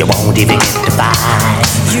you won't even get to 5.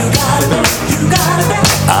 You gotta bet, you gotta bet.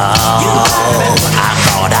 Oh, I'm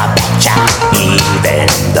gonna bet ya even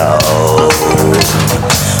though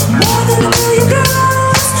more than a million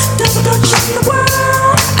girls double dutch in the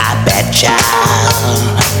world. I bet ya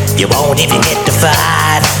you won't even get to 5.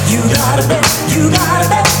 You gotta bet, you gotta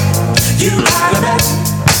bet, you gotta bet.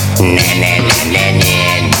 Nah, nah, nah, nah,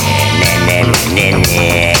 nah, nah, nah, nah,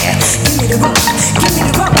 nah. Give me the rope, give me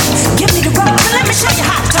the rope, give me the rope, and let me show you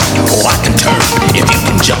how to turn. Oh, I can turn if you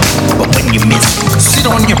can jump, but when you miss, sit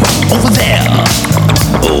on your butt over there.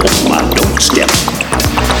 Oh, I don't step.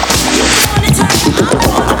 You wanna turn, I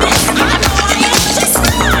wanna bet, I know I am just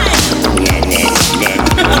fine. Nah, nah,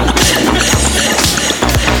 nah.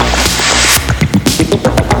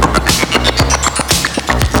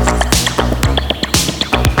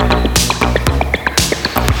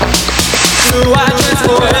 I just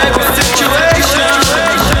for every situation.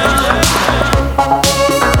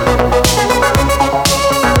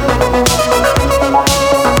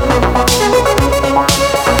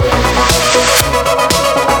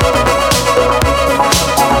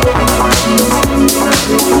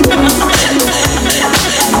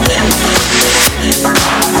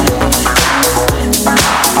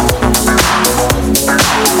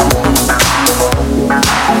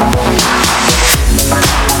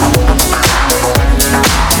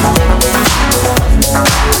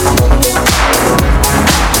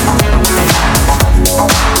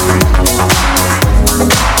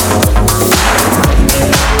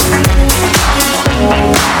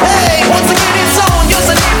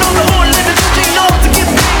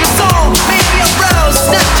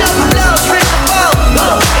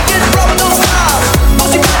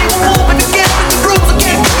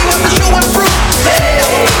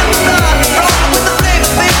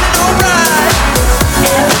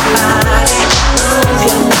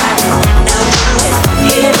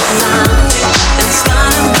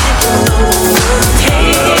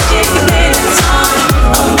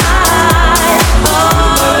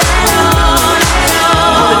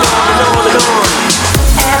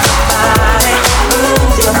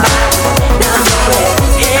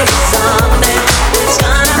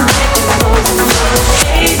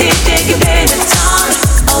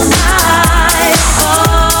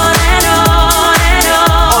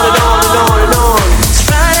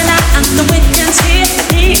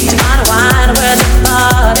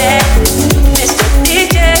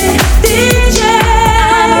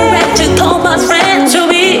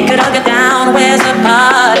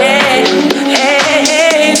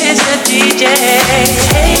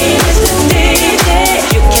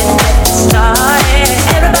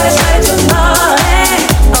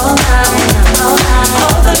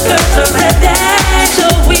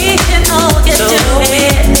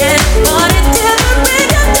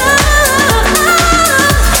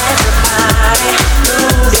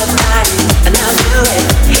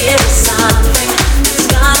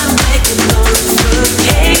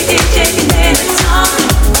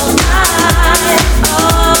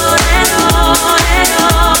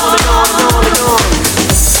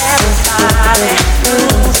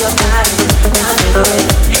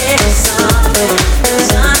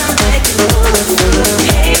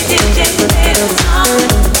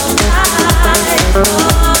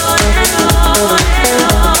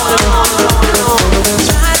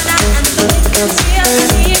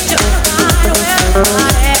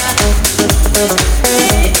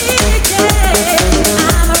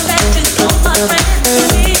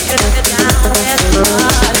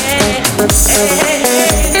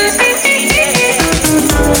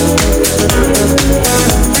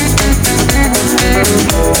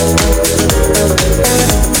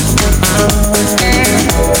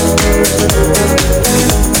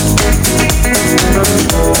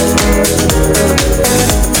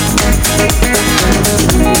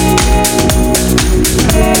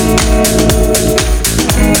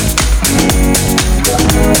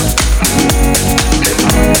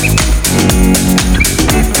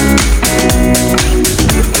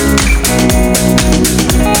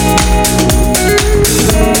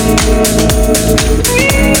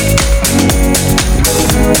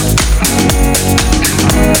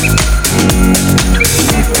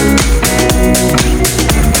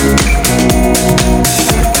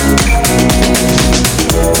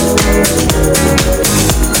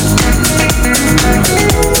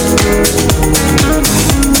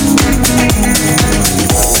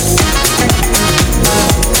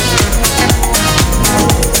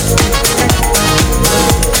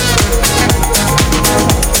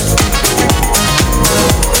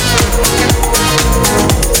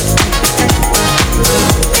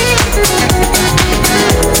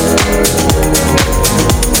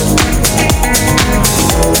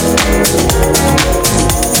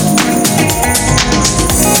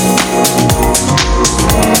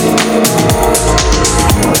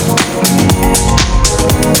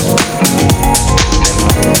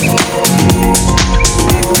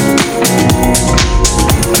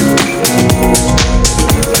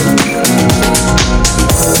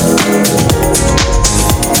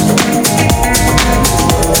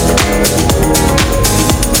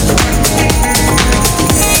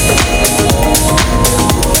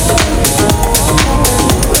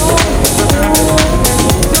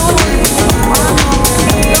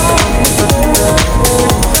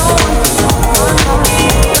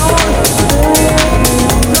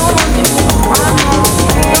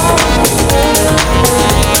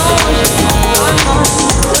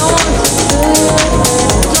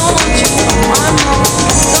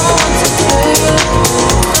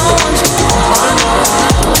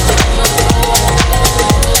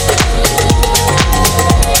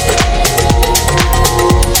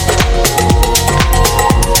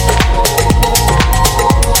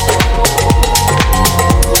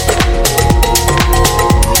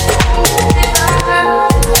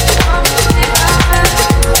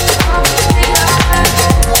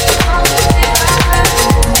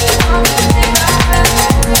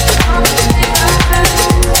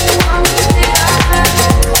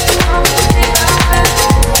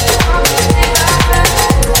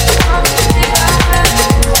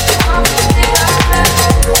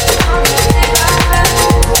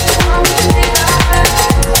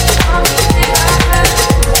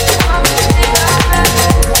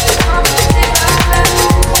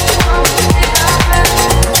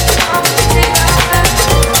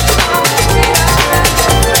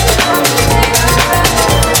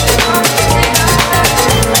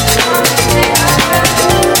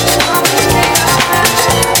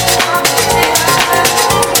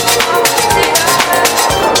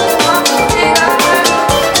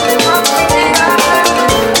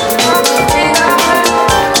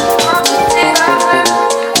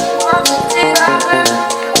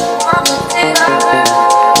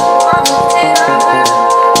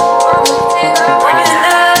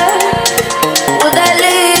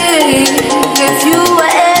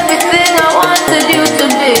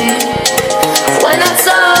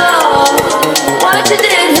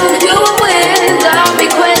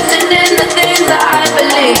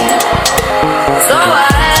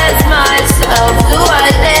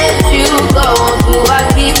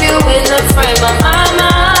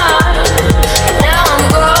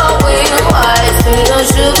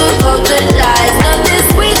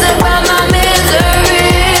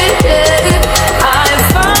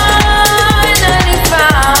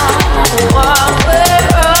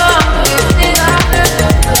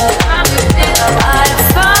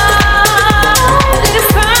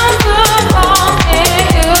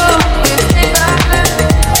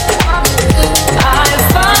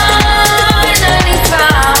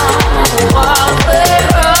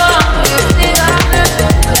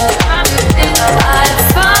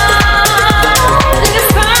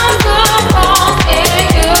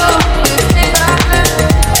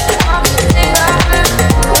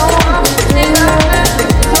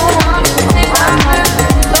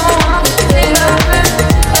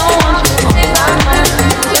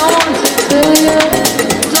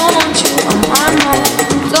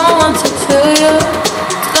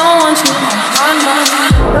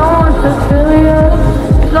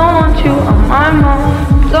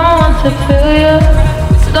 feel you.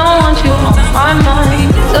 Don't want you on my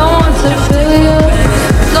mind. Don't want to feel you.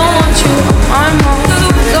 Don't want you on my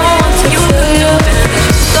mind. Don't want to feel you.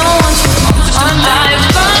 Don't want you on my mind.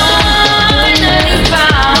 I finally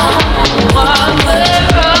found what went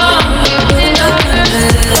wrong. I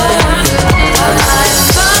finally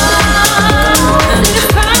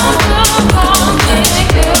found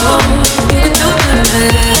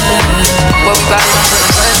what we got is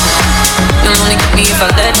you'll only get me if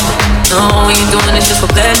I let you. No, we ain't doing this just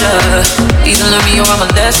for pleasure. Either learn me or I'm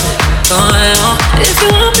a lesson. If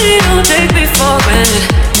you want me, don't take me for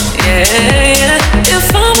granted. Yeah, yeah.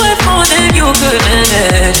 If I'm worth more than you could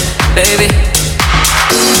manage, baby.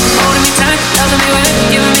 Holding me tight, telling me right,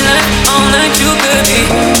 giving me life all night you could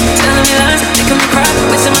be. Telling me lies, making me cry,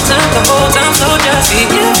 wasting my time the whole time, so just be.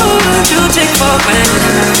 Yeah, for what you take for granted.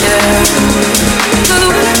 Yeah. So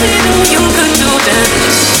the way you know you could do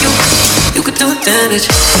damage. You could do damage.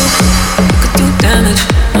 You could do damage.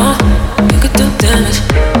 Oh, you could do damage.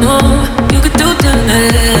 No, you could do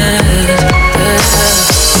damage.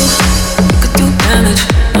 You could do damage.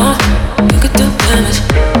 Oh, you could do damage.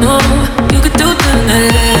 No, you could do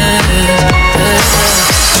damage.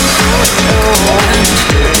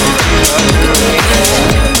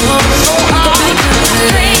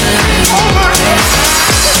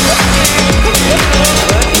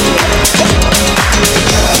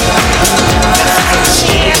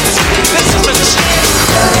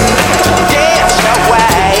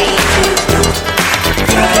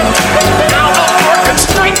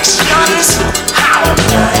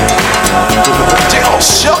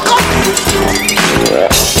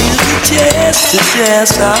 To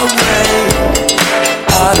dance our way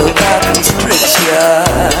out of that constriction.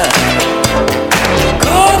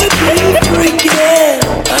 Gonna be freaking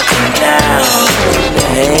up and down the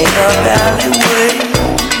hang-up alleyway.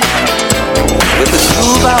 With the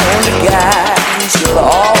groove I only got, she'll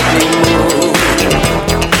all be moved.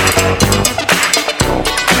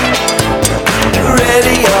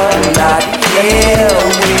 Ready or not, here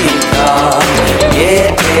we come,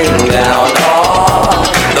 getting down on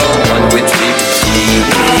the one which we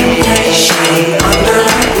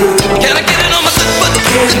can I get it on my foot?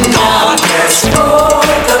 Getting on, let's go.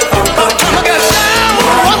 I'ma get down.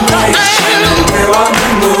 We're on the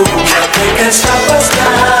move. Nothing can stop us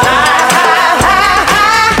now.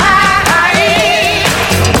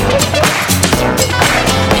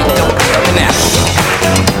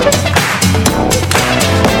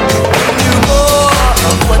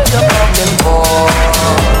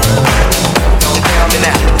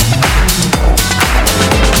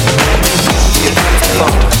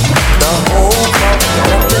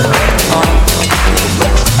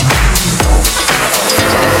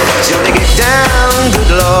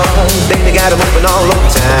 Baby got 'em open all over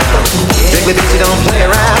town. Strictly bitch, you don't play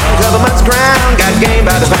around. Cover much ground, got game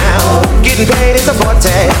by the pound. Getting paid is a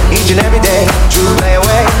forte, each and every day. True play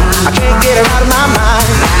away, I can't get her out of my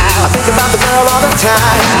mind. I think about the girl all the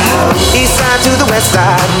time. East side to the west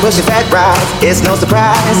side, pushing fat rides, it's no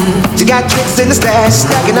surprise. She got tricks in the stash,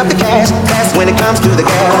 stacking up the cash. That's when it comes to the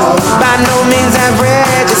gas. By no means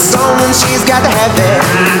average, it's someone she's got to have it.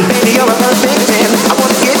 Baby, you're a perfect 10. I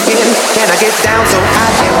wanna get in, can I get down so I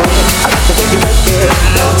can win? I like the way you work it,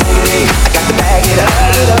 no diggity. I got to bag it up,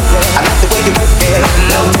 I like the way you work it,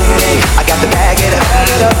 no diggity. I got to bag it up,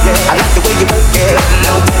 I like the way you work it,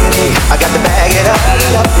 no diggity. I got to bag it up,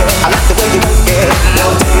 I like the way you work it, no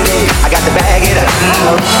diggity. I got to bag it up.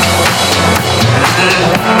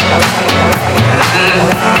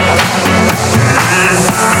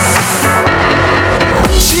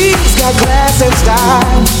 She's got class and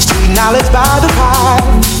style, street knowledge by the pile.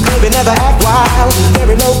 Baby never act wild,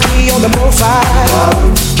 very low key on the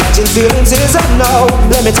profile. Catching feelings is a no,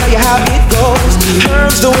 let me tell you how it goes.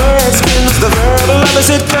 Curves the word, spins the verb, love is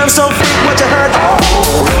it curves so freak what you heard.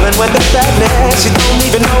 Oh, rolling with the fatness, you don't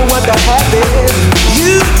even know what the half is.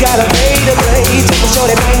 You gotta pay to play, take a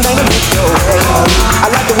shorty bang bang and make your way. I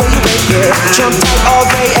like the way you make it, jump tight all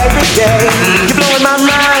day every day. You're blowing my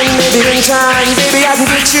mind, maybe in time, baby I can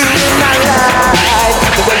get you in my life.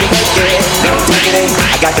 The way you make it, no diggity.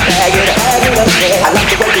 I got to bag it up, yeah. I like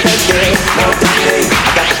the way you make it, no diggity.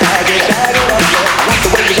 I got to bag it up, yeah. I like the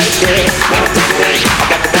way you make it, no diggity. I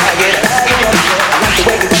got to bag it up, yeah. I like the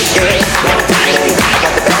way you make it, no diggity. I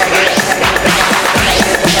got to bag it up.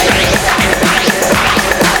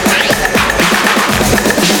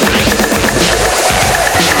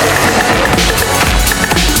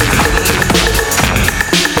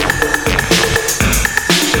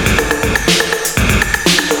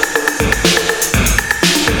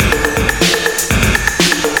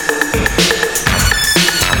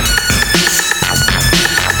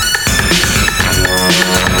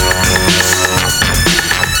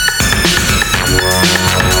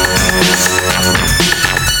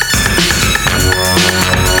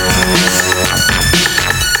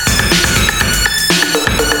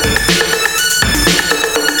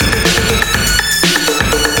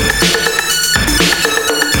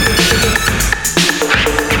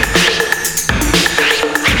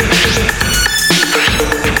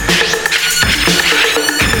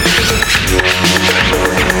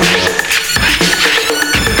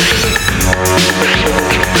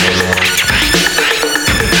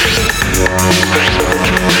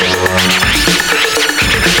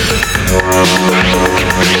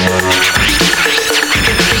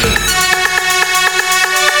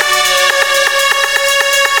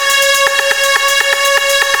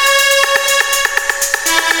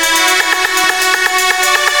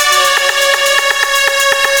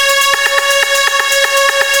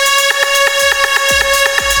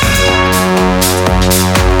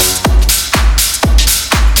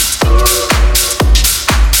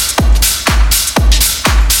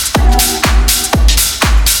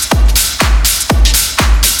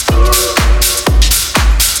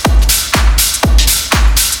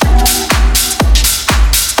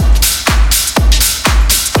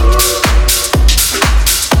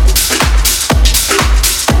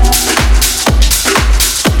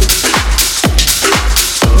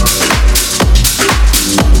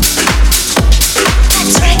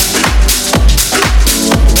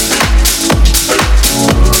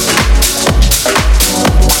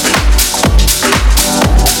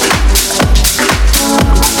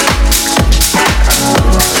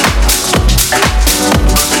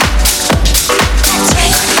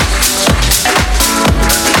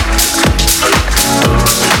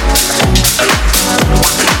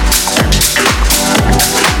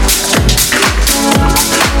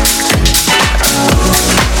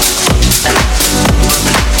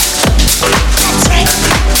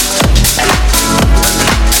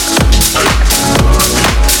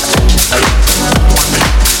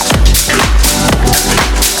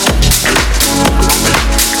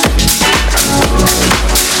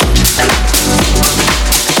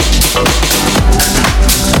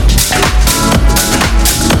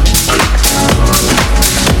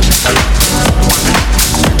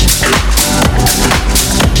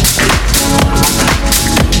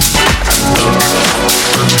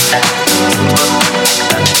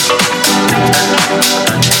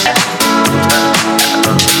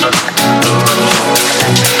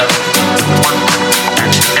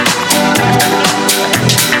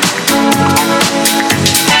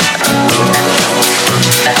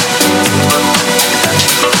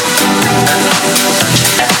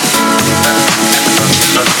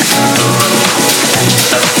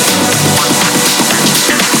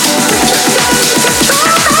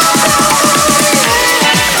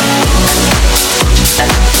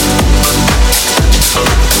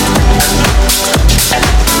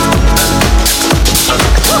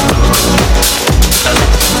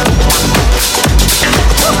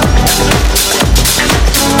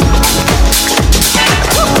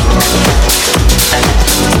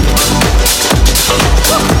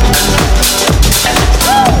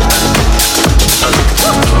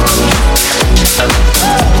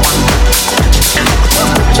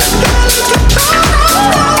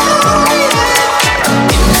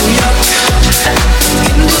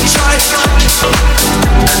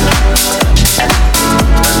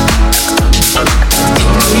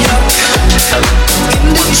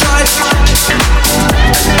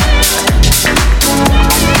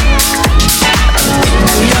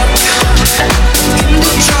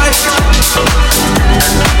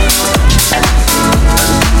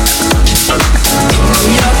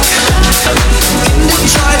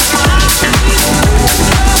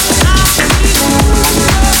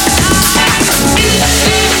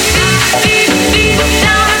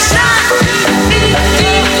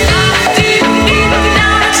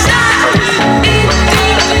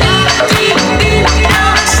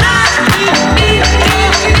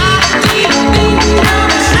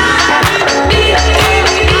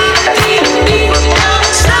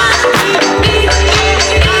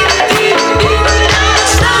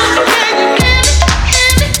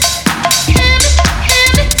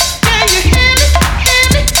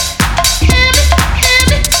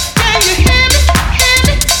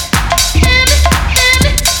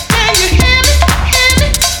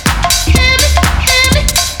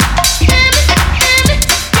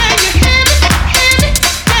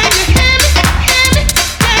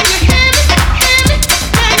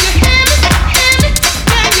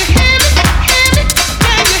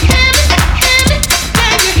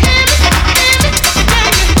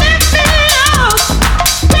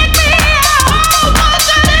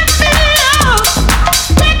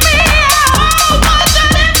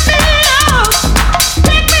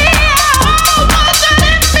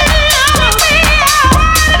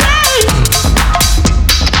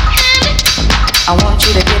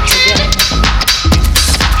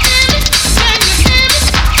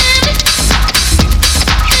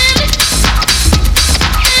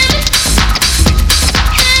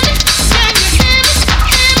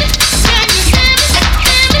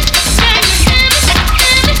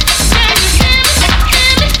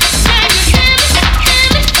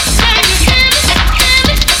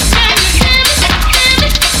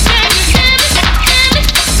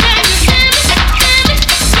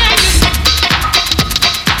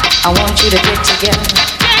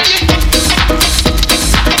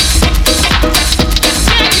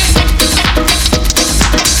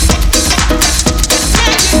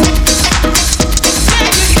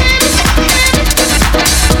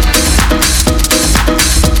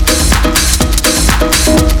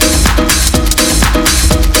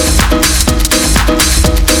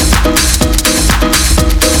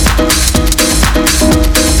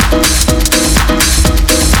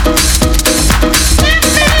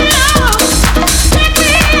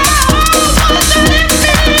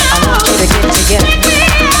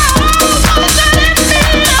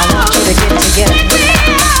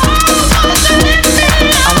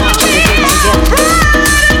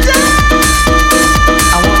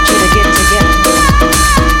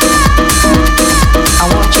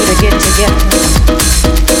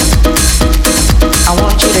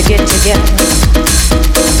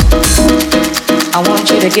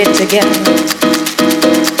 to get together.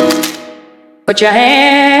 Put your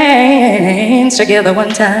hands together one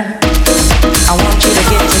time. I want you to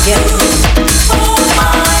get together.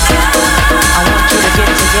 I want you to get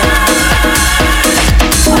together.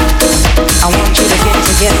 I want you to get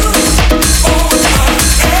together.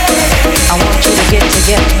 I want you to get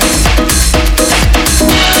together.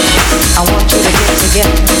 I want you to get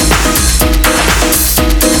together.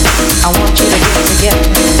 I want you to get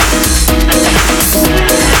together.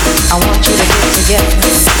 I want you to get together.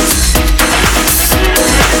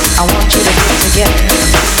 I want you to get together.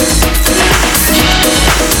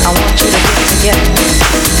 I want you to get together.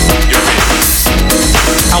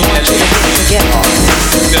 I want you to get together.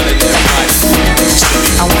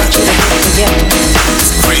 I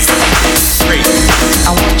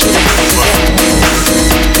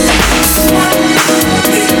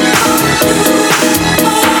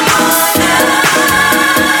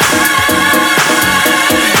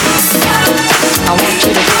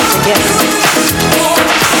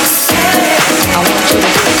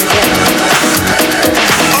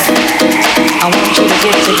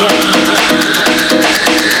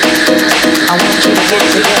Put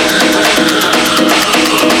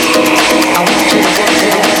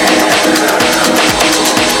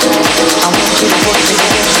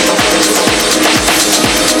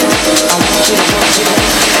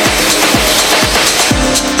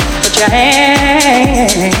your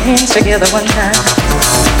hands together one time.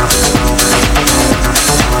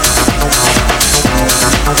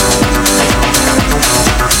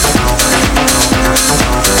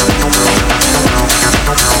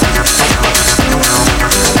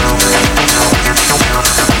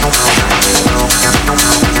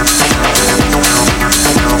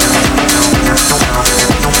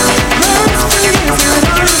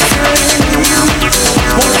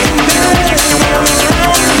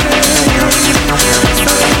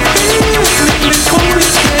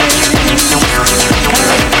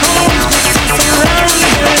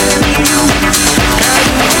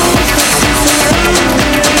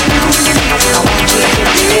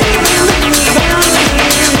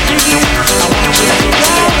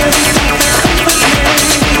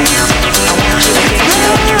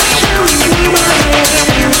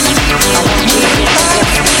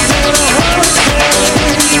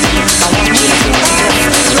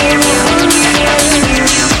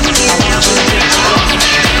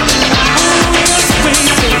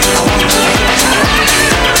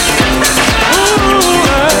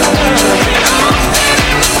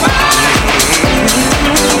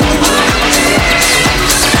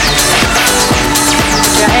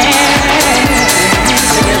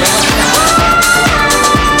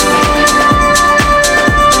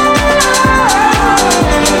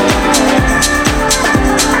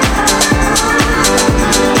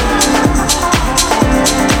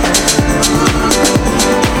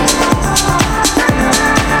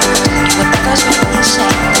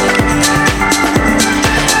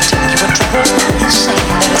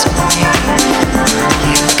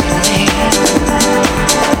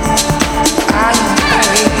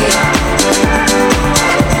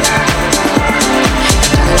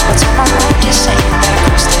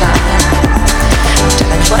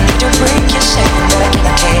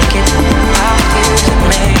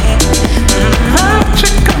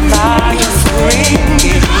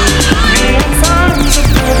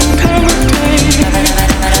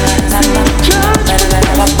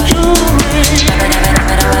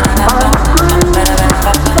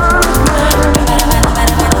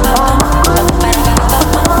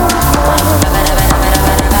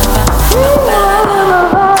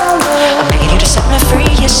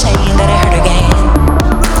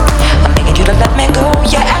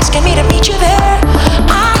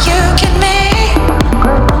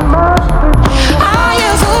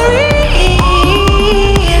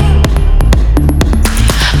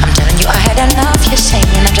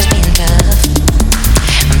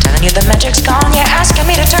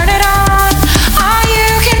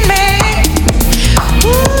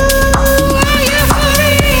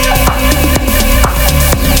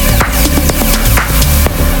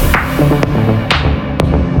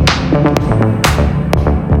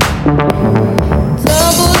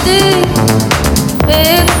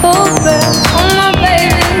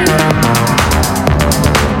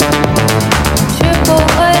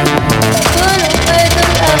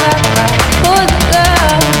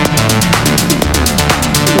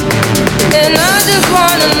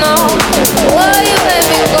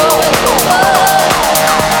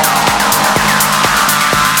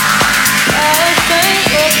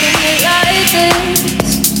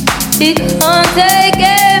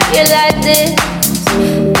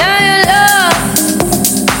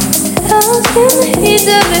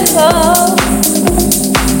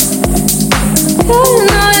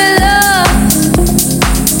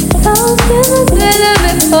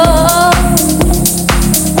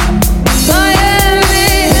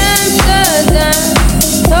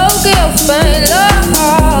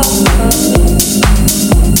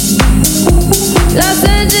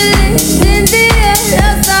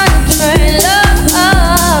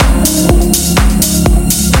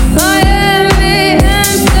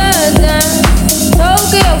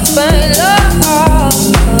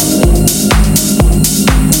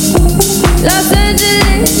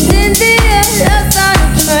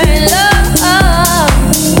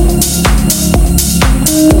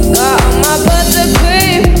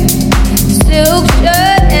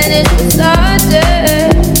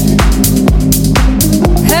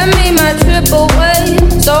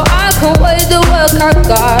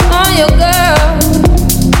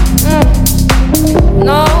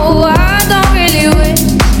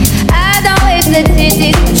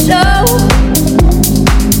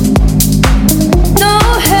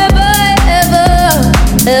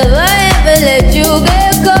 If I ever let you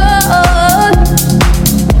get caught,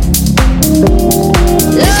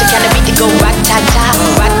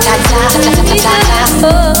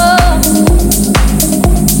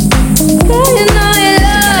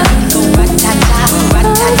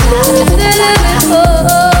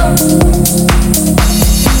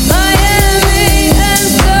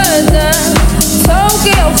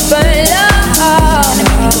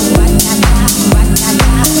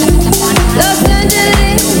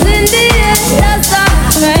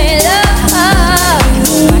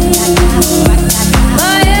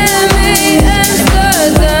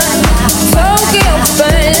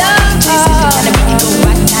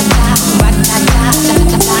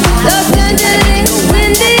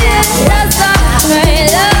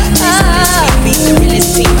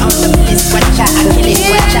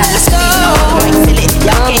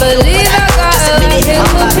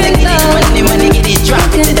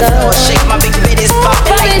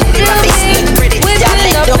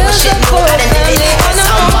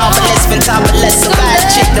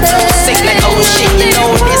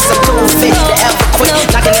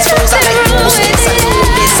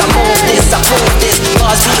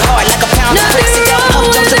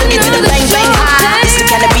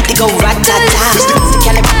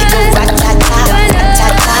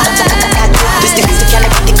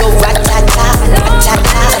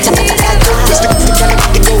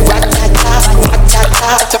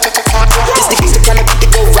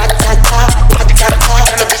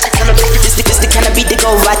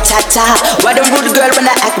 go ratata. Why them rude girl when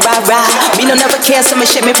I act rah-rah? Me no never care, so me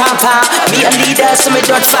shake me pom-pom. Me a leader, so me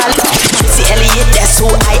don't fall. Missy Elliott, that's who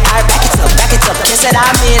I are. Back it up, just said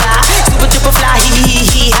I'm in her. Super duper fly,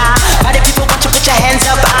 hee-hee-hee-ha. Why the people want you put your hands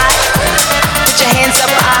up high? Put your hands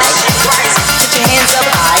up high. Put your hands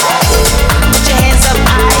up high. Put your hands up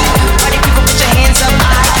high. Why the people put your hands up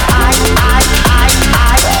high?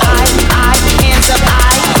 Hands up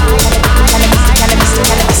high.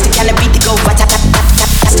 Can the beat go rat-tat-tat?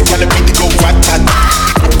 Can the beat go rat-tat?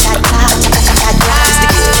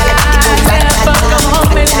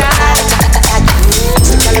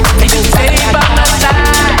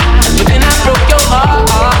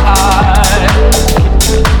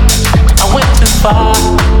 Far.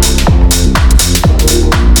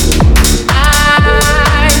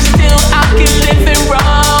 I still out here living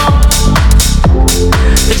wrong.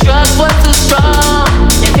 The drugs were too strong,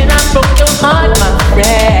 and then I broke your heart, my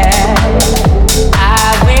friend.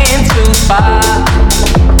 I went too far.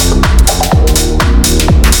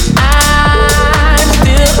 I'm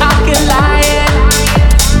still out here lying,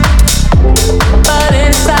 but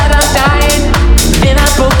inside I'm dying. Then I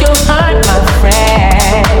broke your heart, my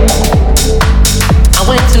friend. I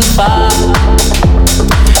went too far.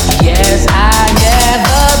 Yes, I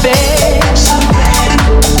never been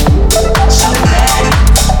so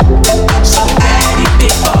ready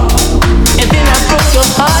before. And then I broke your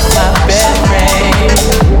heart, my best friend.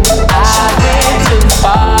 I went too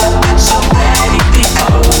far. So ready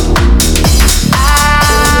before.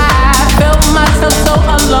 I felt myself so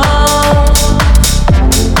alone.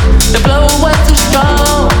 The blow was too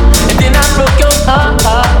strong. And then I broke your heart.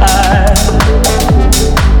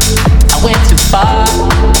 Went too far.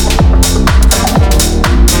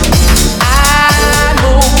 I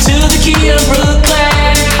moved to the key of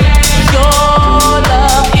Brooklyn. Your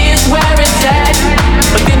love is where it's at.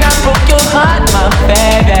 But then I broke your heart, my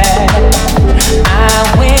baby. I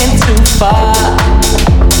went too far.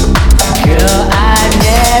 Girl, I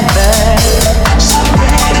never so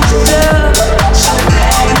ready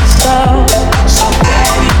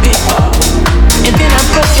before. And then I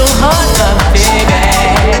broke your heart, my baby.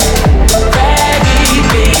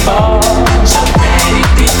 So ready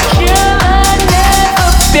before. Girl, I never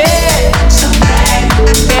been so ready,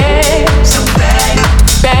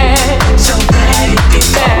 so ready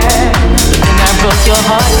before. And I broke your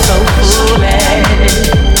heart so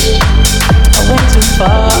foolish. I went too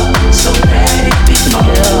far. So ready before.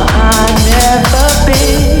 Girl, I never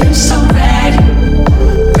been so ready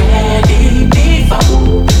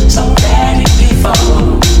before. So ready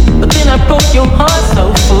before. But then I broke your heart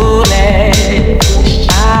so foolish.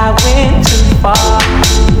 I went too far.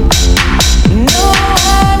 No, I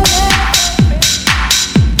never.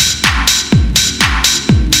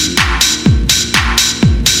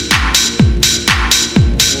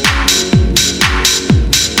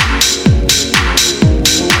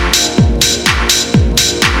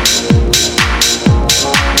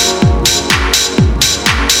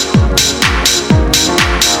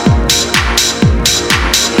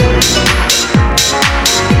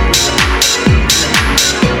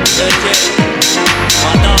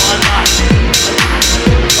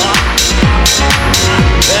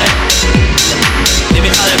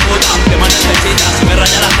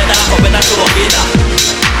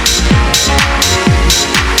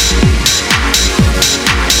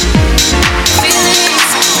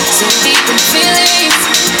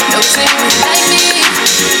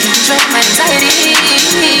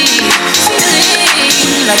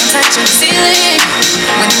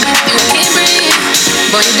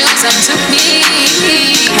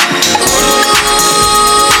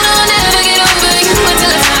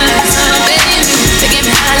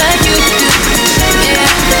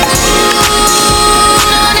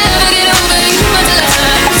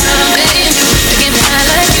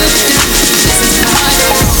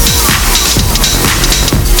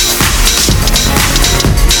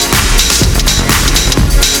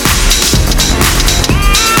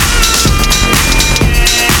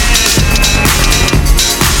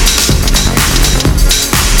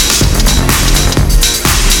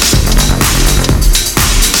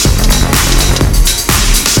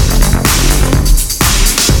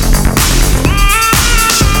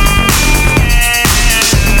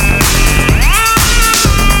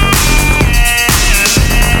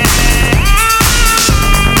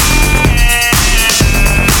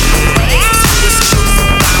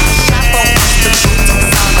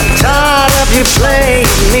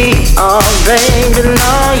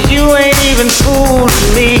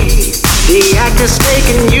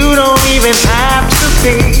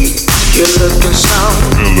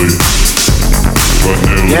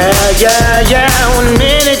 Yeah. One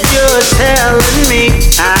minute you're telling me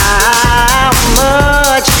how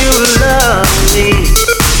much you love me.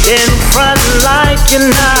 In front like you're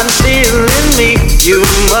not feeling me. You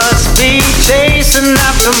must be chasing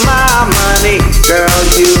after my money. Girl,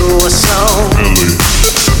 you are so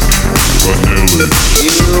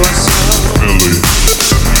You are so You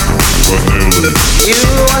are so You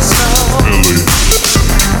are so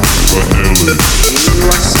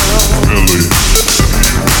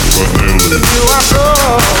You are so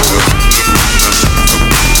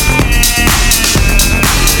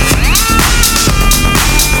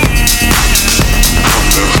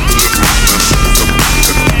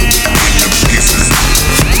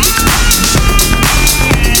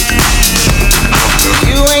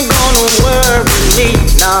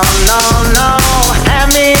No, have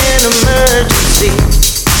me in emergency.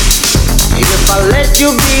 If I let you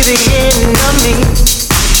be the end of me,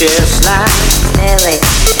 just like Nelly.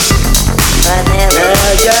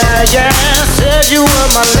 Yeah, said you were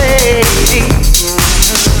my lady.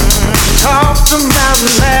 Talked about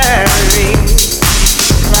marrying.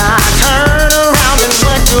 I turn around and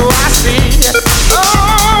what do I see? Oh,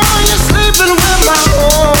 you're sleeping with my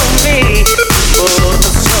old me. For the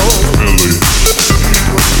soul.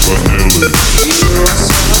 You are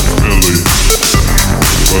so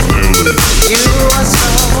You are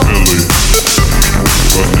so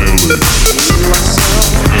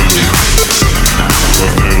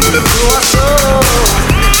You are so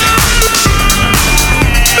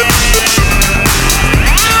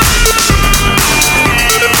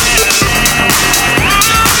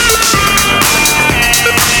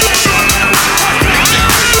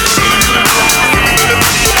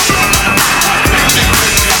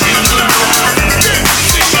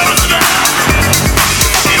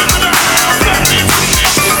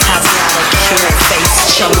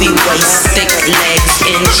chubby waist, thick legs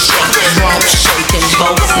in shape, rump shaking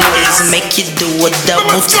both ways, make you do a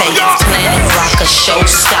double take. Planet rocker,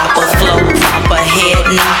 showstopper, flow proper, head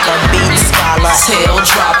knocker, beat scholar, tail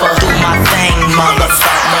dropper. Do my thing,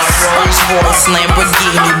 motherfucker. Rolls Royce,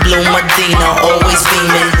 Lamborghini, blue Medina, always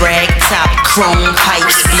beaming, rag top, chrome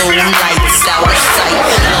pipes, blue lights, out of sight.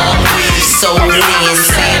 Long weave, sold in,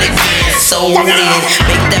 say it again, sold in.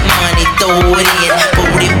 Make that money, throw it in,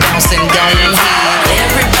 booty bouncing, don't hit.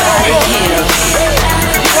 Everybody here,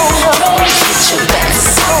 get your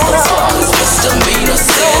best as long as misdemeanor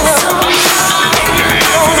says.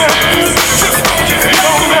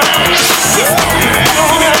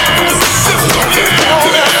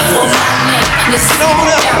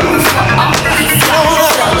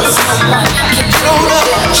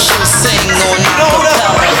 She'll sing on acapella.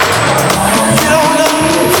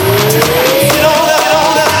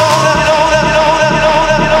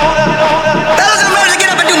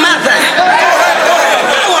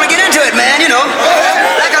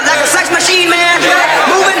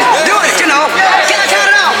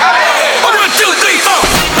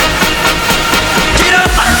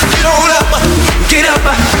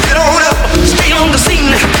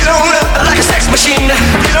 Machine,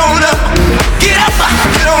 get on up, get up,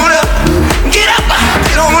 get on up, get up,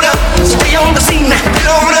 get on up, stay on the scene, get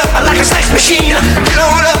on up, like a sex machine, get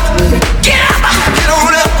on up, get up, get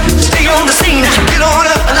on up, stay on the scene, get on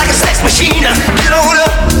up, like a sex machine, get on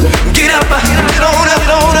up, get up, get on up,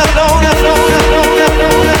 get on up, get on up, get on up,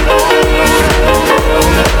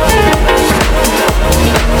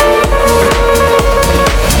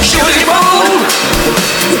 shoot it, boom,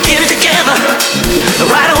 get it together,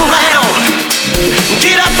 right on, right on.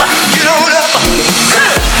 Get up, get on up.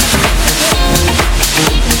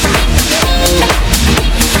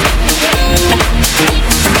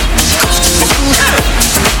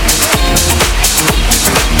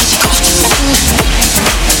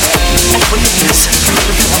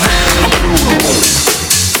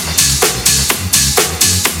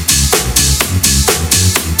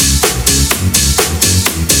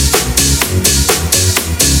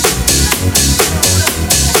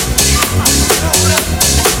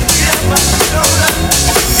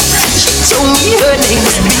 Her name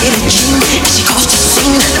is Billie Jean, and she goes to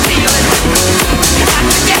sing.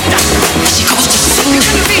 She goes to sing.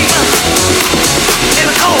 In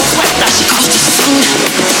a cold sweat, she goes to sing.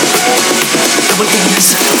 I will dance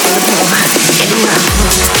for the woman in my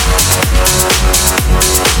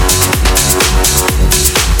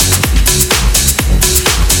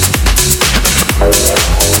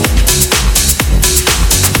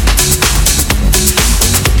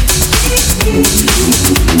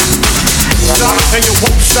Stop and you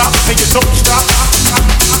won't stop and you don't stop.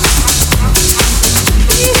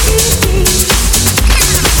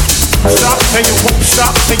 Stop and you won't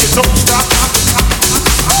stop and you don't stop.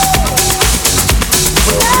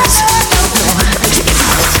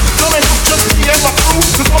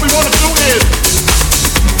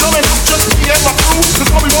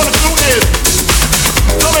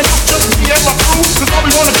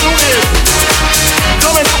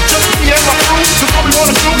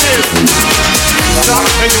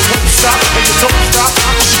 stop, and you don't stop.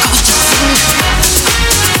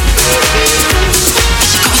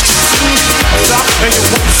 Stop, and you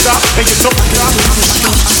won't stop, and you don't stop.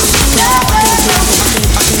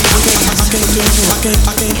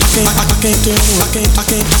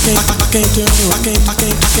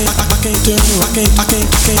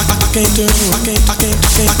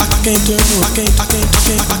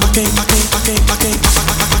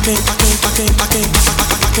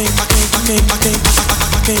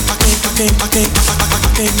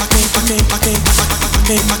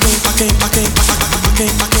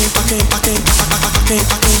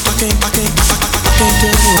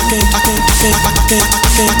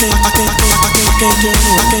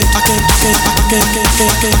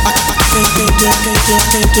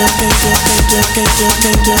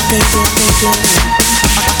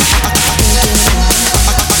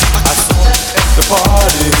 The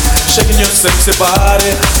party, shaking your sexy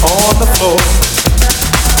body on the floor.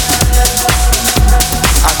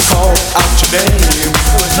 I called out your name,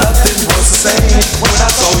 nothing was the same when I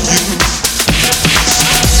saw you.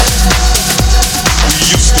 We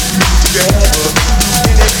used to be together,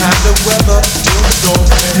 any kind of weather, till the storm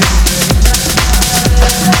came.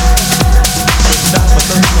 But now my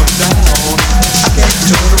sun comes down, I can't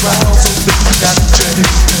turn around, so things got to change.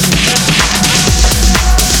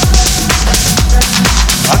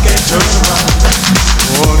 I can't turn around.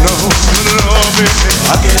 Oh no, no, baby.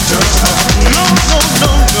 I can't turn around. No, no,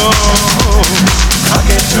 no, no. I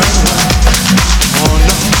can't turn around. Oh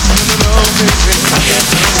no, no, baby. I can't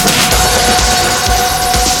turn around.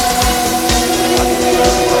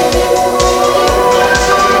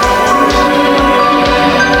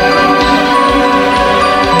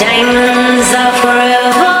 Diamonds are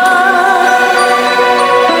forever.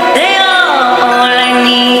 They are all I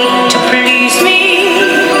need to please me.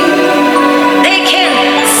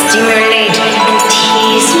 Stimulate and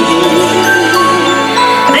tease me.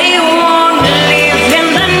 They won't live in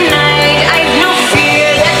the night. I've no fear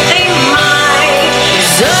that they might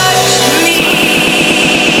desert me.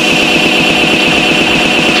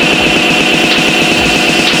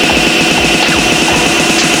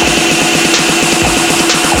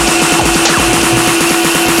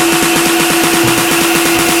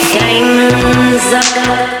 Diamonds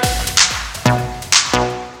are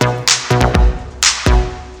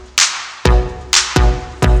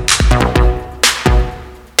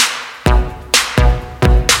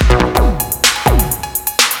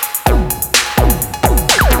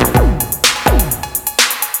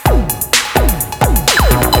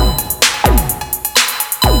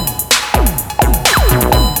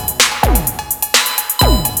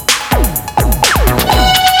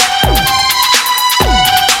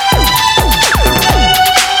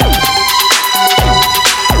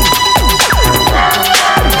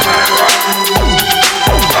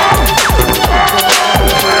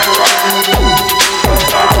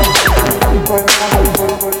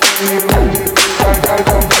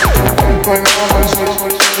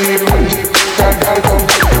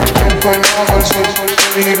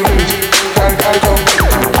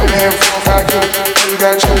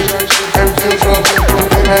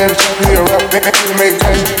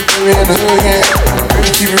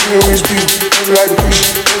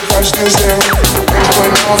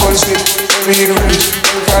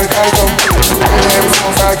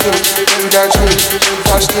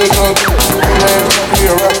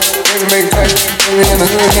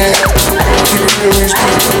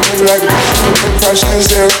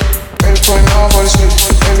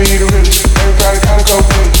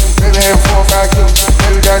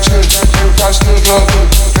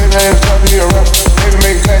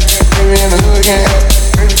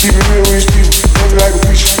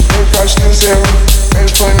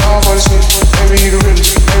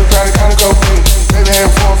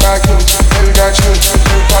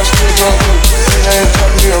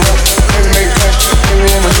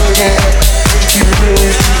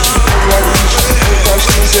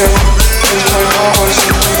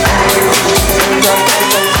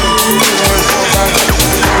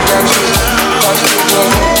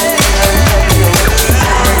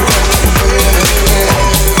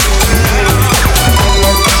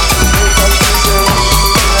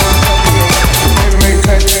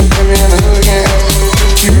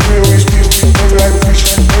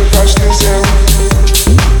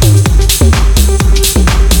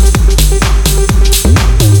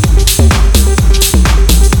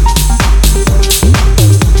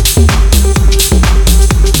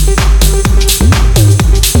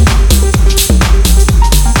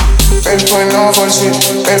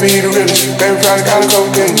Baby, he the realest. Baby, probably got a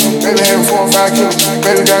couple things. Baby, having 4 or 5 kids.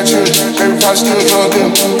 Baby, got children. Baby, probably still a drug dealer.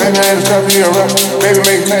 Baby, I had a couple years rough. Baby,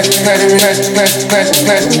 make nasty, nasty, nasty, nasty, nasty,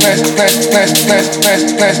 nasty, nasty, nasty, nasty,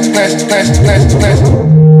 nasty, nasty, nasty, nasty, nasty,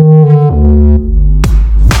 nasty.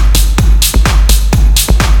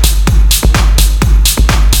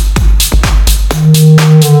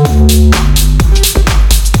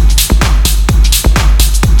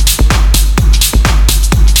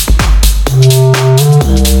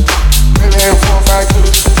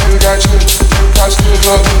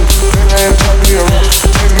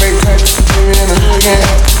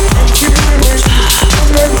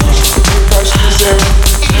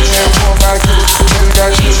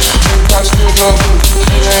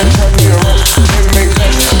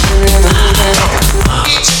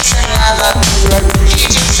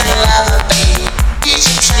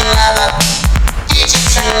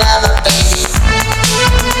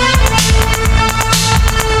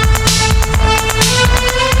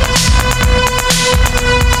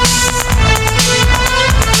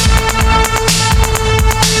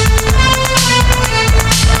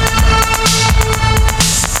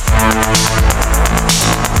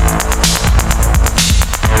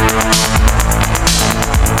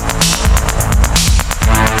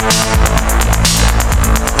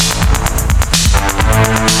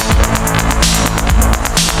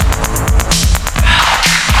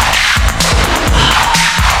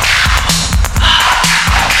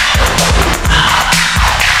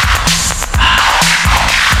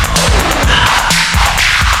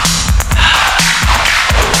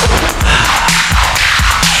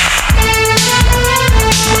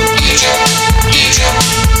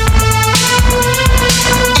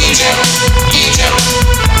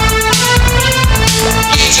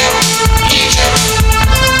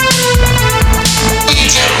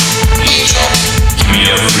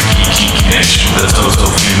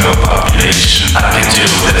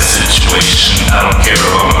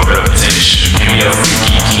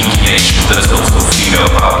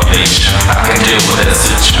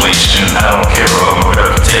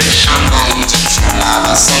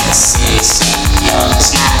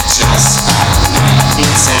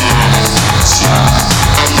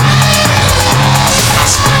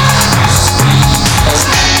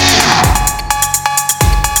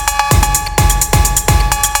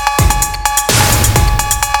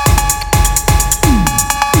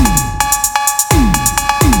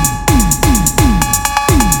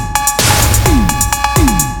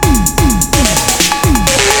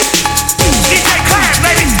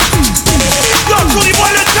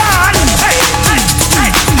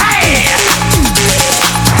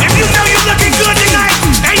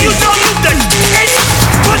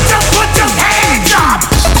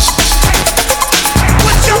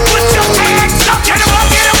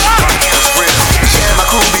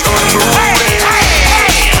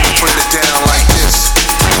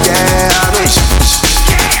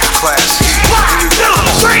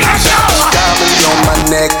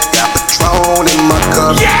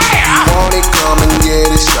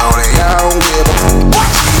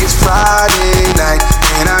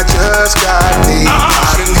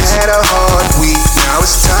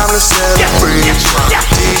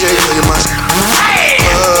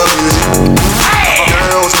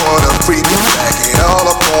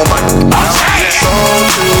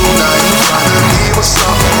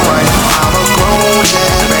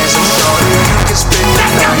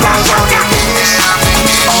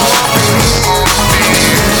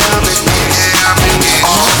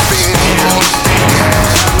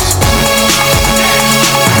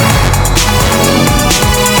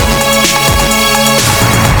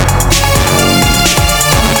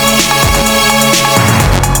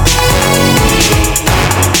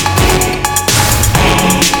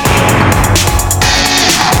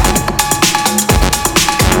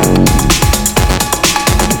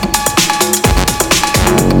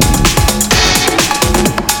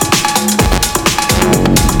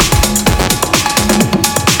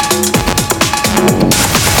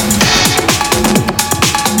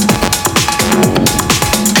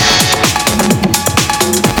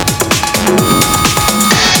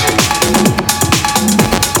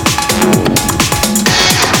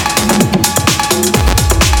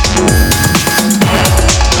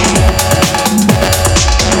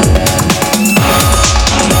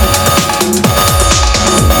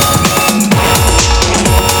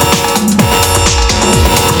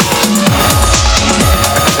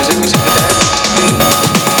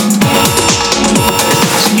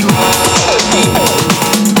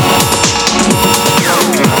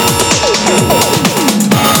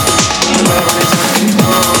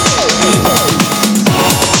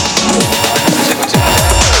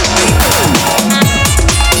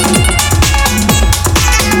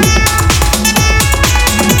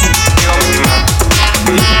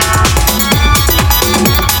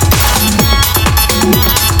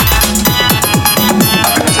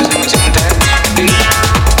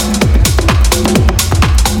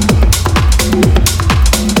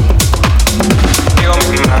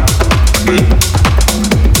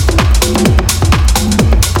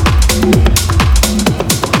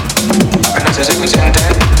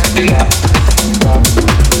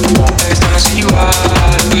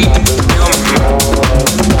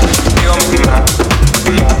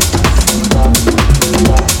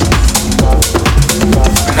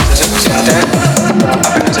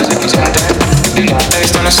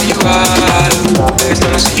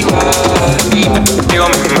 Digo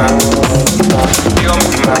mamá,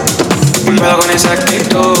 puedo con esa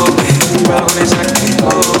actitud,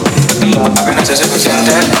 apenas se hace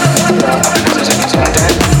consciente,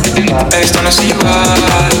 esto no es igual,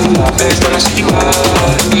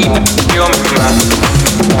 Digo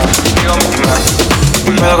mamá,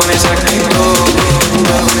 puedo con esa actitud,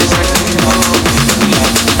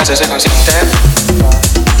 hacerse consciente,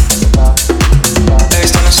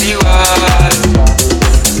 esto no es igual.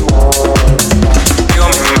 Digo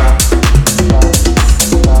mamá,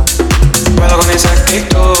 puedo con esa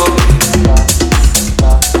actitud,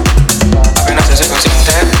 apenas se hace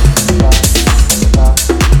consciente,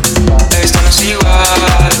 esto no es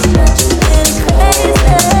igual.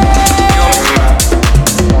 Digo mamá,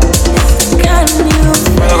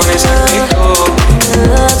 puedo con esa actitud.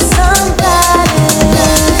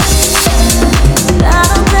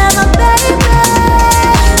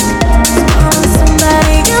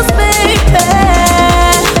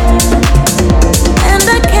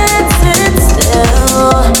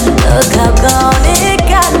 Look how gone it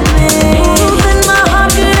got me. Moving my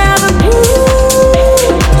heart could have a piece.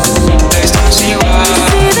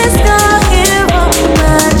 See this scar here on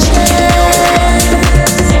my chest.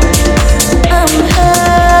 I'm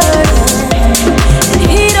hurting, and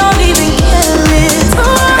he don't even kill it.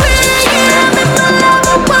 Sorry, I'm in the love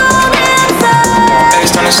of one answer.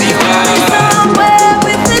 Somewhere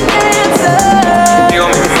with the dancer.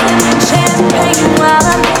 Champagne while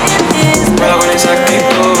I'm in his bed.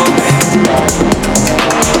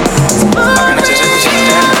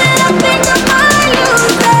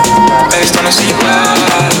 Esto no es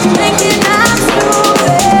igual. Thinking I'm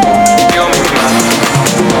stupid. Digo mamá,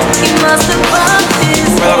 He must have bumped his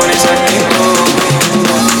puedo con esa actitud,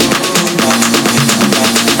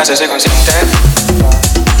 hacerse consciente,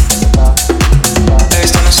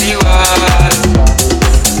 esto no es igual.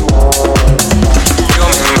 Digo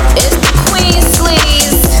mamá, It's the Queen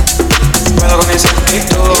Sleeves. puedo con esa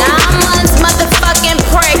actitud, 9 months motherfucking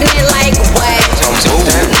pregnant, like what?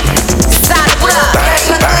 Start it up.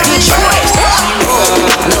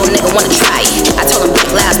 Little nigga wanna try it. I told him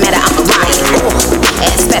Black Lives Matter, I'm a riot. Ooh,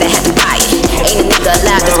 ass better have to buy it. Ain't a nigga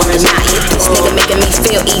alive that's gonna deny it. This nigga making me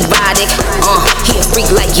feel erotic. He a freak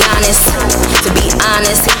like Giannis. To be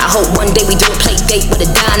honest, I hope one day we do a play date with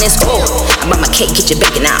Adonis. Oh, I bought my cake, get your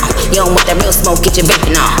bacon on. You don't want that real smoke, get your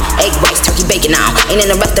bacon on. Egg whites, turkey bacon on. Ain't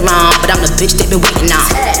in a restaurant, but I'm the bitch they been waiting on.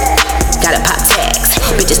 Gotta pop tags.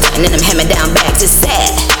 Bitches stunting in them hand-me-down bags. It's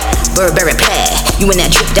sad. Burberry plaid. You in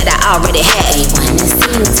that drip that I already had. They wanna see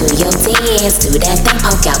you do your dance, do that thing,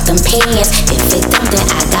 poke out them pants. If it don't, then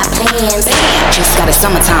I got plans. Bam, just got a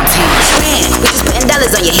summertime tan. Bam, we just putting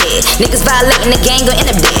dollars on your head. Niggas violating the gang, gon' end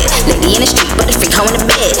up dead. Lady in the street, but the freak hoe in the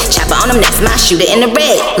bed. Chopper on them, that's my shooter in the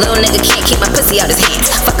red. Little nigga can't keep my pussy out his hands.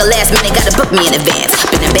 Fuck a last minute, gotta book me in advance.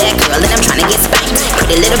 Been a bad girl and I'm tryna get spanked.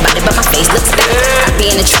 Pretty little body, but my face looks stank. I be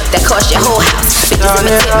in the truck that cost your whole house. Bitches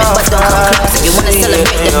imitate me, but don't come close. If you wanna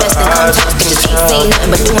celebrate the best, then come talk. Bitches ain't saying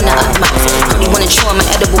nothing but doing the utmost. Only wanna chew on my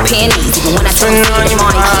edible panties. Even when I tell them to them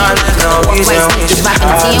all in candy. Walk right sneakers,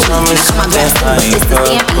 rockin' the 10 week. When I come my grass, but this the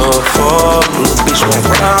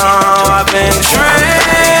I've been dreaming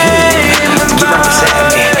about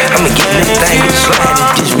I'ma get this thing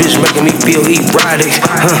sliding. This bitch making me feel erotic.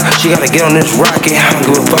 She gotta get on this rocket. I don't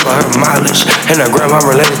give a fuck about her mileage. And her grandma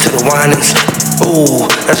related to the whinings. Ooh,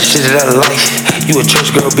 that's the shit that I like. You a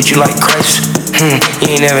church girl, bitch, you like Christ. You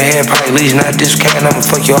ain't never had probably least not this kind. I'ma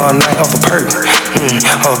fuck you all night off a perk.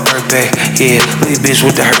 Off a perk bag. Yeah, leave bitch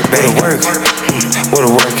with the hurt bag. Work. Where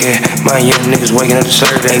the work at? My young niggas waking up to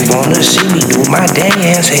serve. They wanna see me do my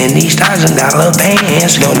dance in these $1,000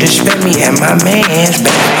 pants. Don't disrespect me at my man's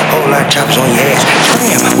back. Whole lot of choppers on your ass.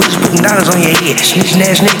 Scram, we just putting dollars on your head. Snitching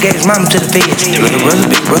ass nigga gave his mama to the feds. Little brother,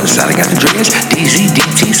 big brother, side I got the dreads. DZ,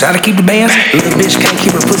 DT, side I keep the bands. Little bitch can't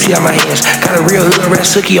keep her pussy out my hands. Got a real hood rat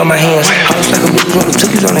sookie on my hands. House like a bitch on the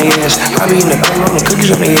cookies on their ass. I be in the car on the cookies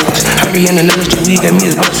on their ass. I be in the nuts to weed, got me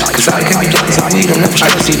his bus. Cause I can't be jealous of weed, I'm never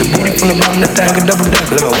stressed. See the booty from the bottom, that thing can double dip.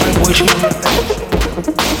 Little white boy shit.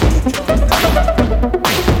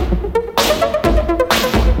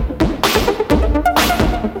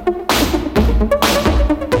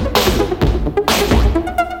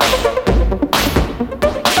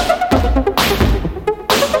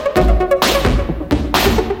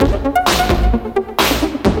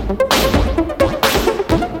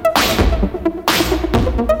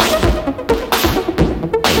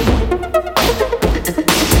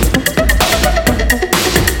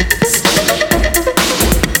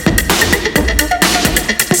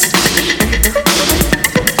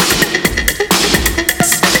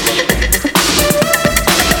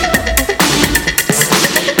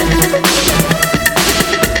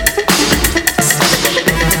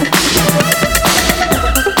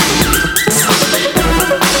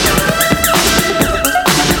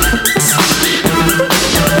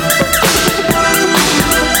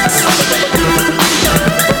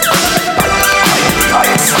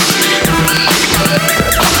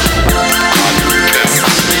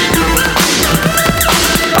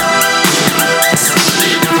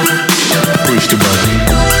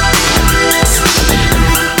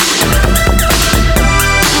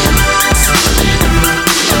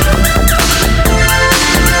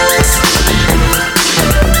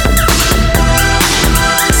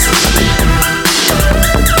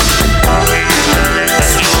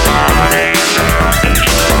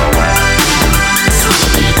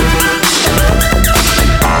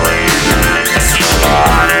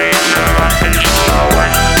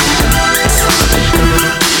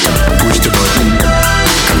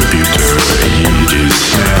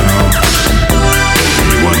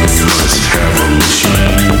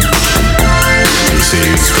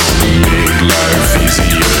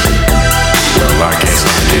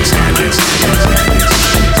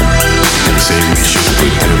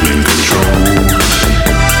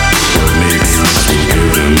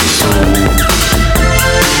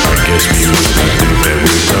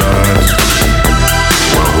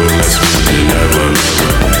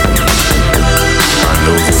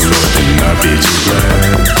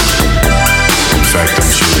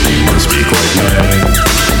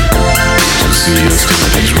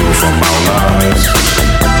 yesterday's rule from our lives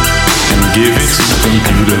and give it to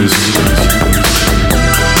computers.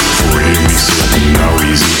 For here we sit in our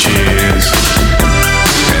easy chairs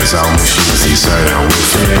as our machines decide our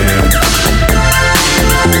welfare.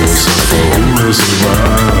 Who will suffer, who will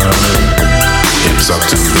survive? It's up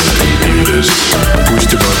to the computers. Push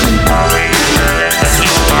the button.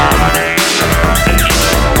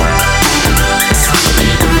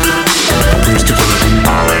 Push the button.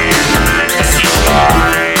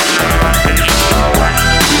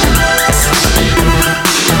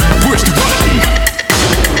 Push the button.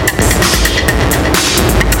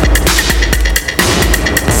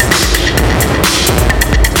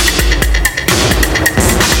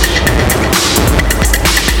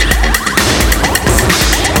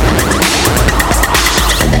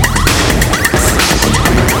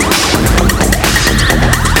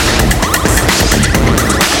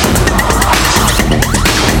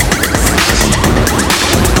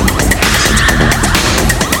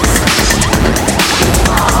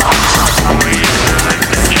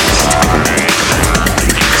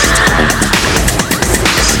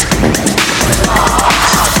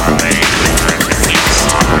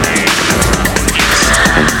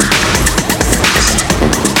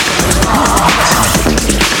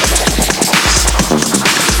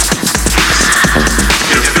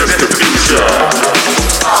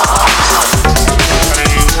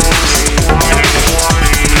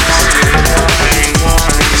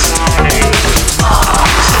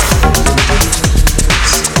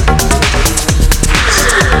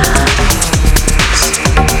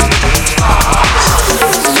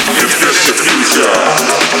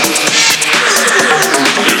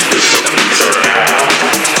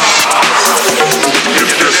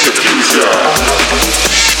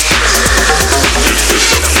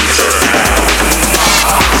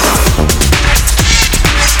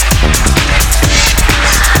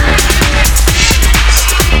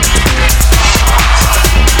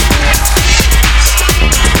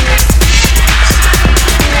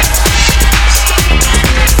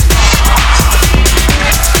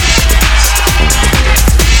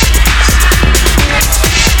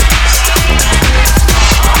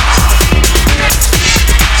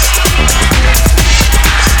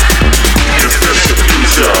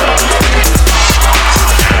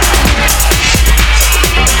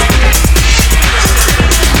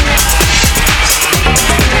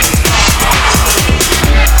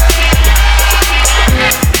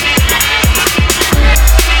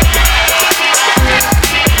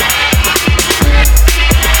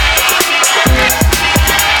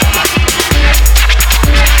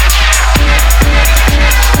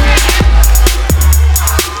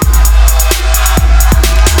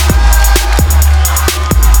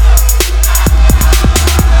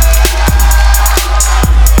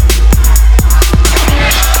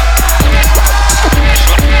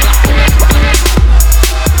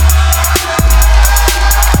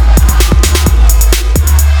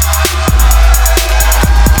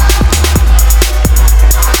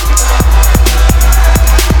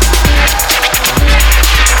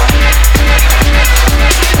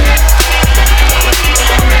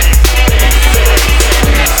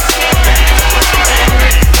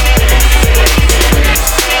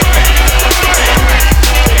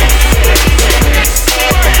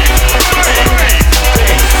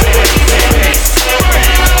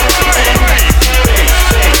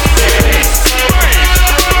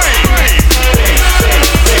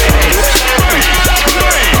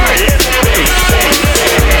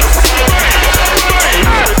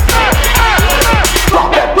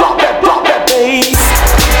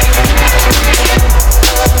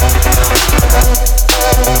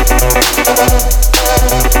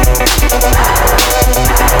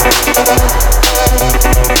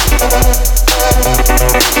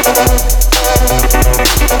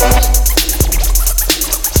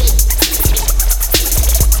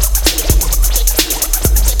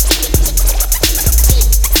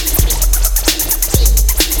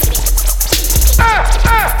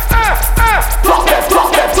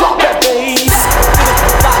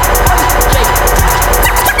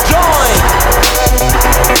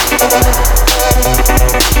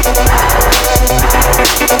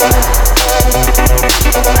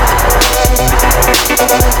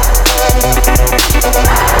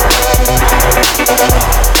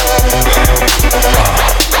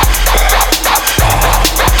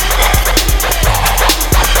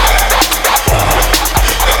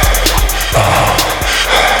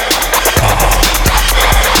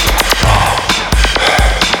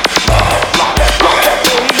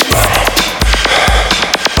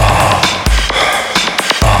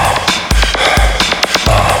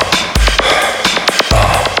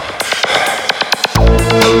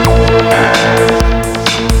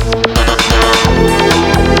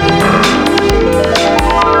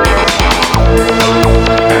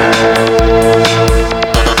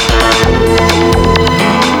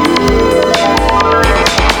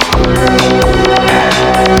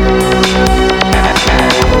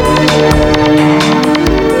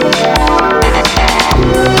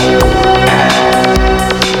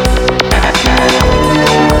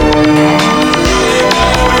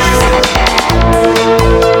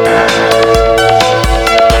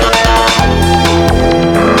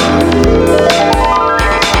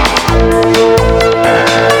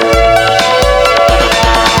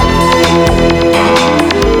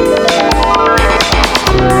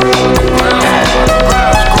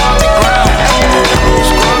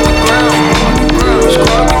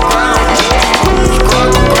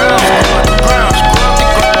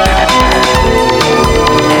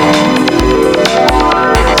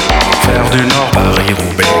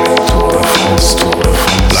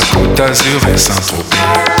 d'Azur et Saint-Tropez,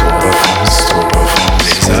 Tour de France, Tour de France.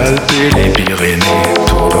 Les Alpes et les Pyrénées,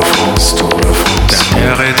 Tour de France, Tour de France.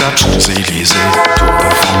 Dernière étape, Champs-Élysées, Tour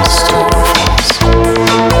de France, Tour de France.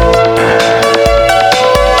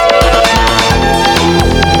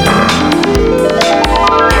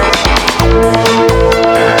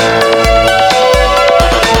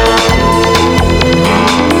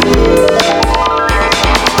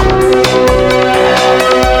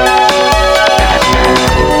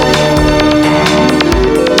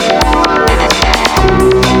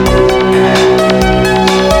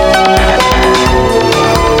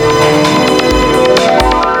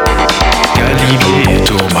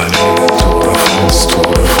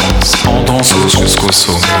 Jusqu'au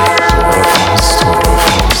sommet, Tour de France, Tour de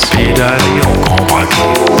France. Pédaler en grand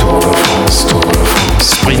braquet, Tour de France, Tour de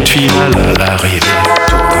France. Sprint final à l'arrivée,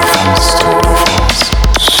 Tour de France, Tour de France.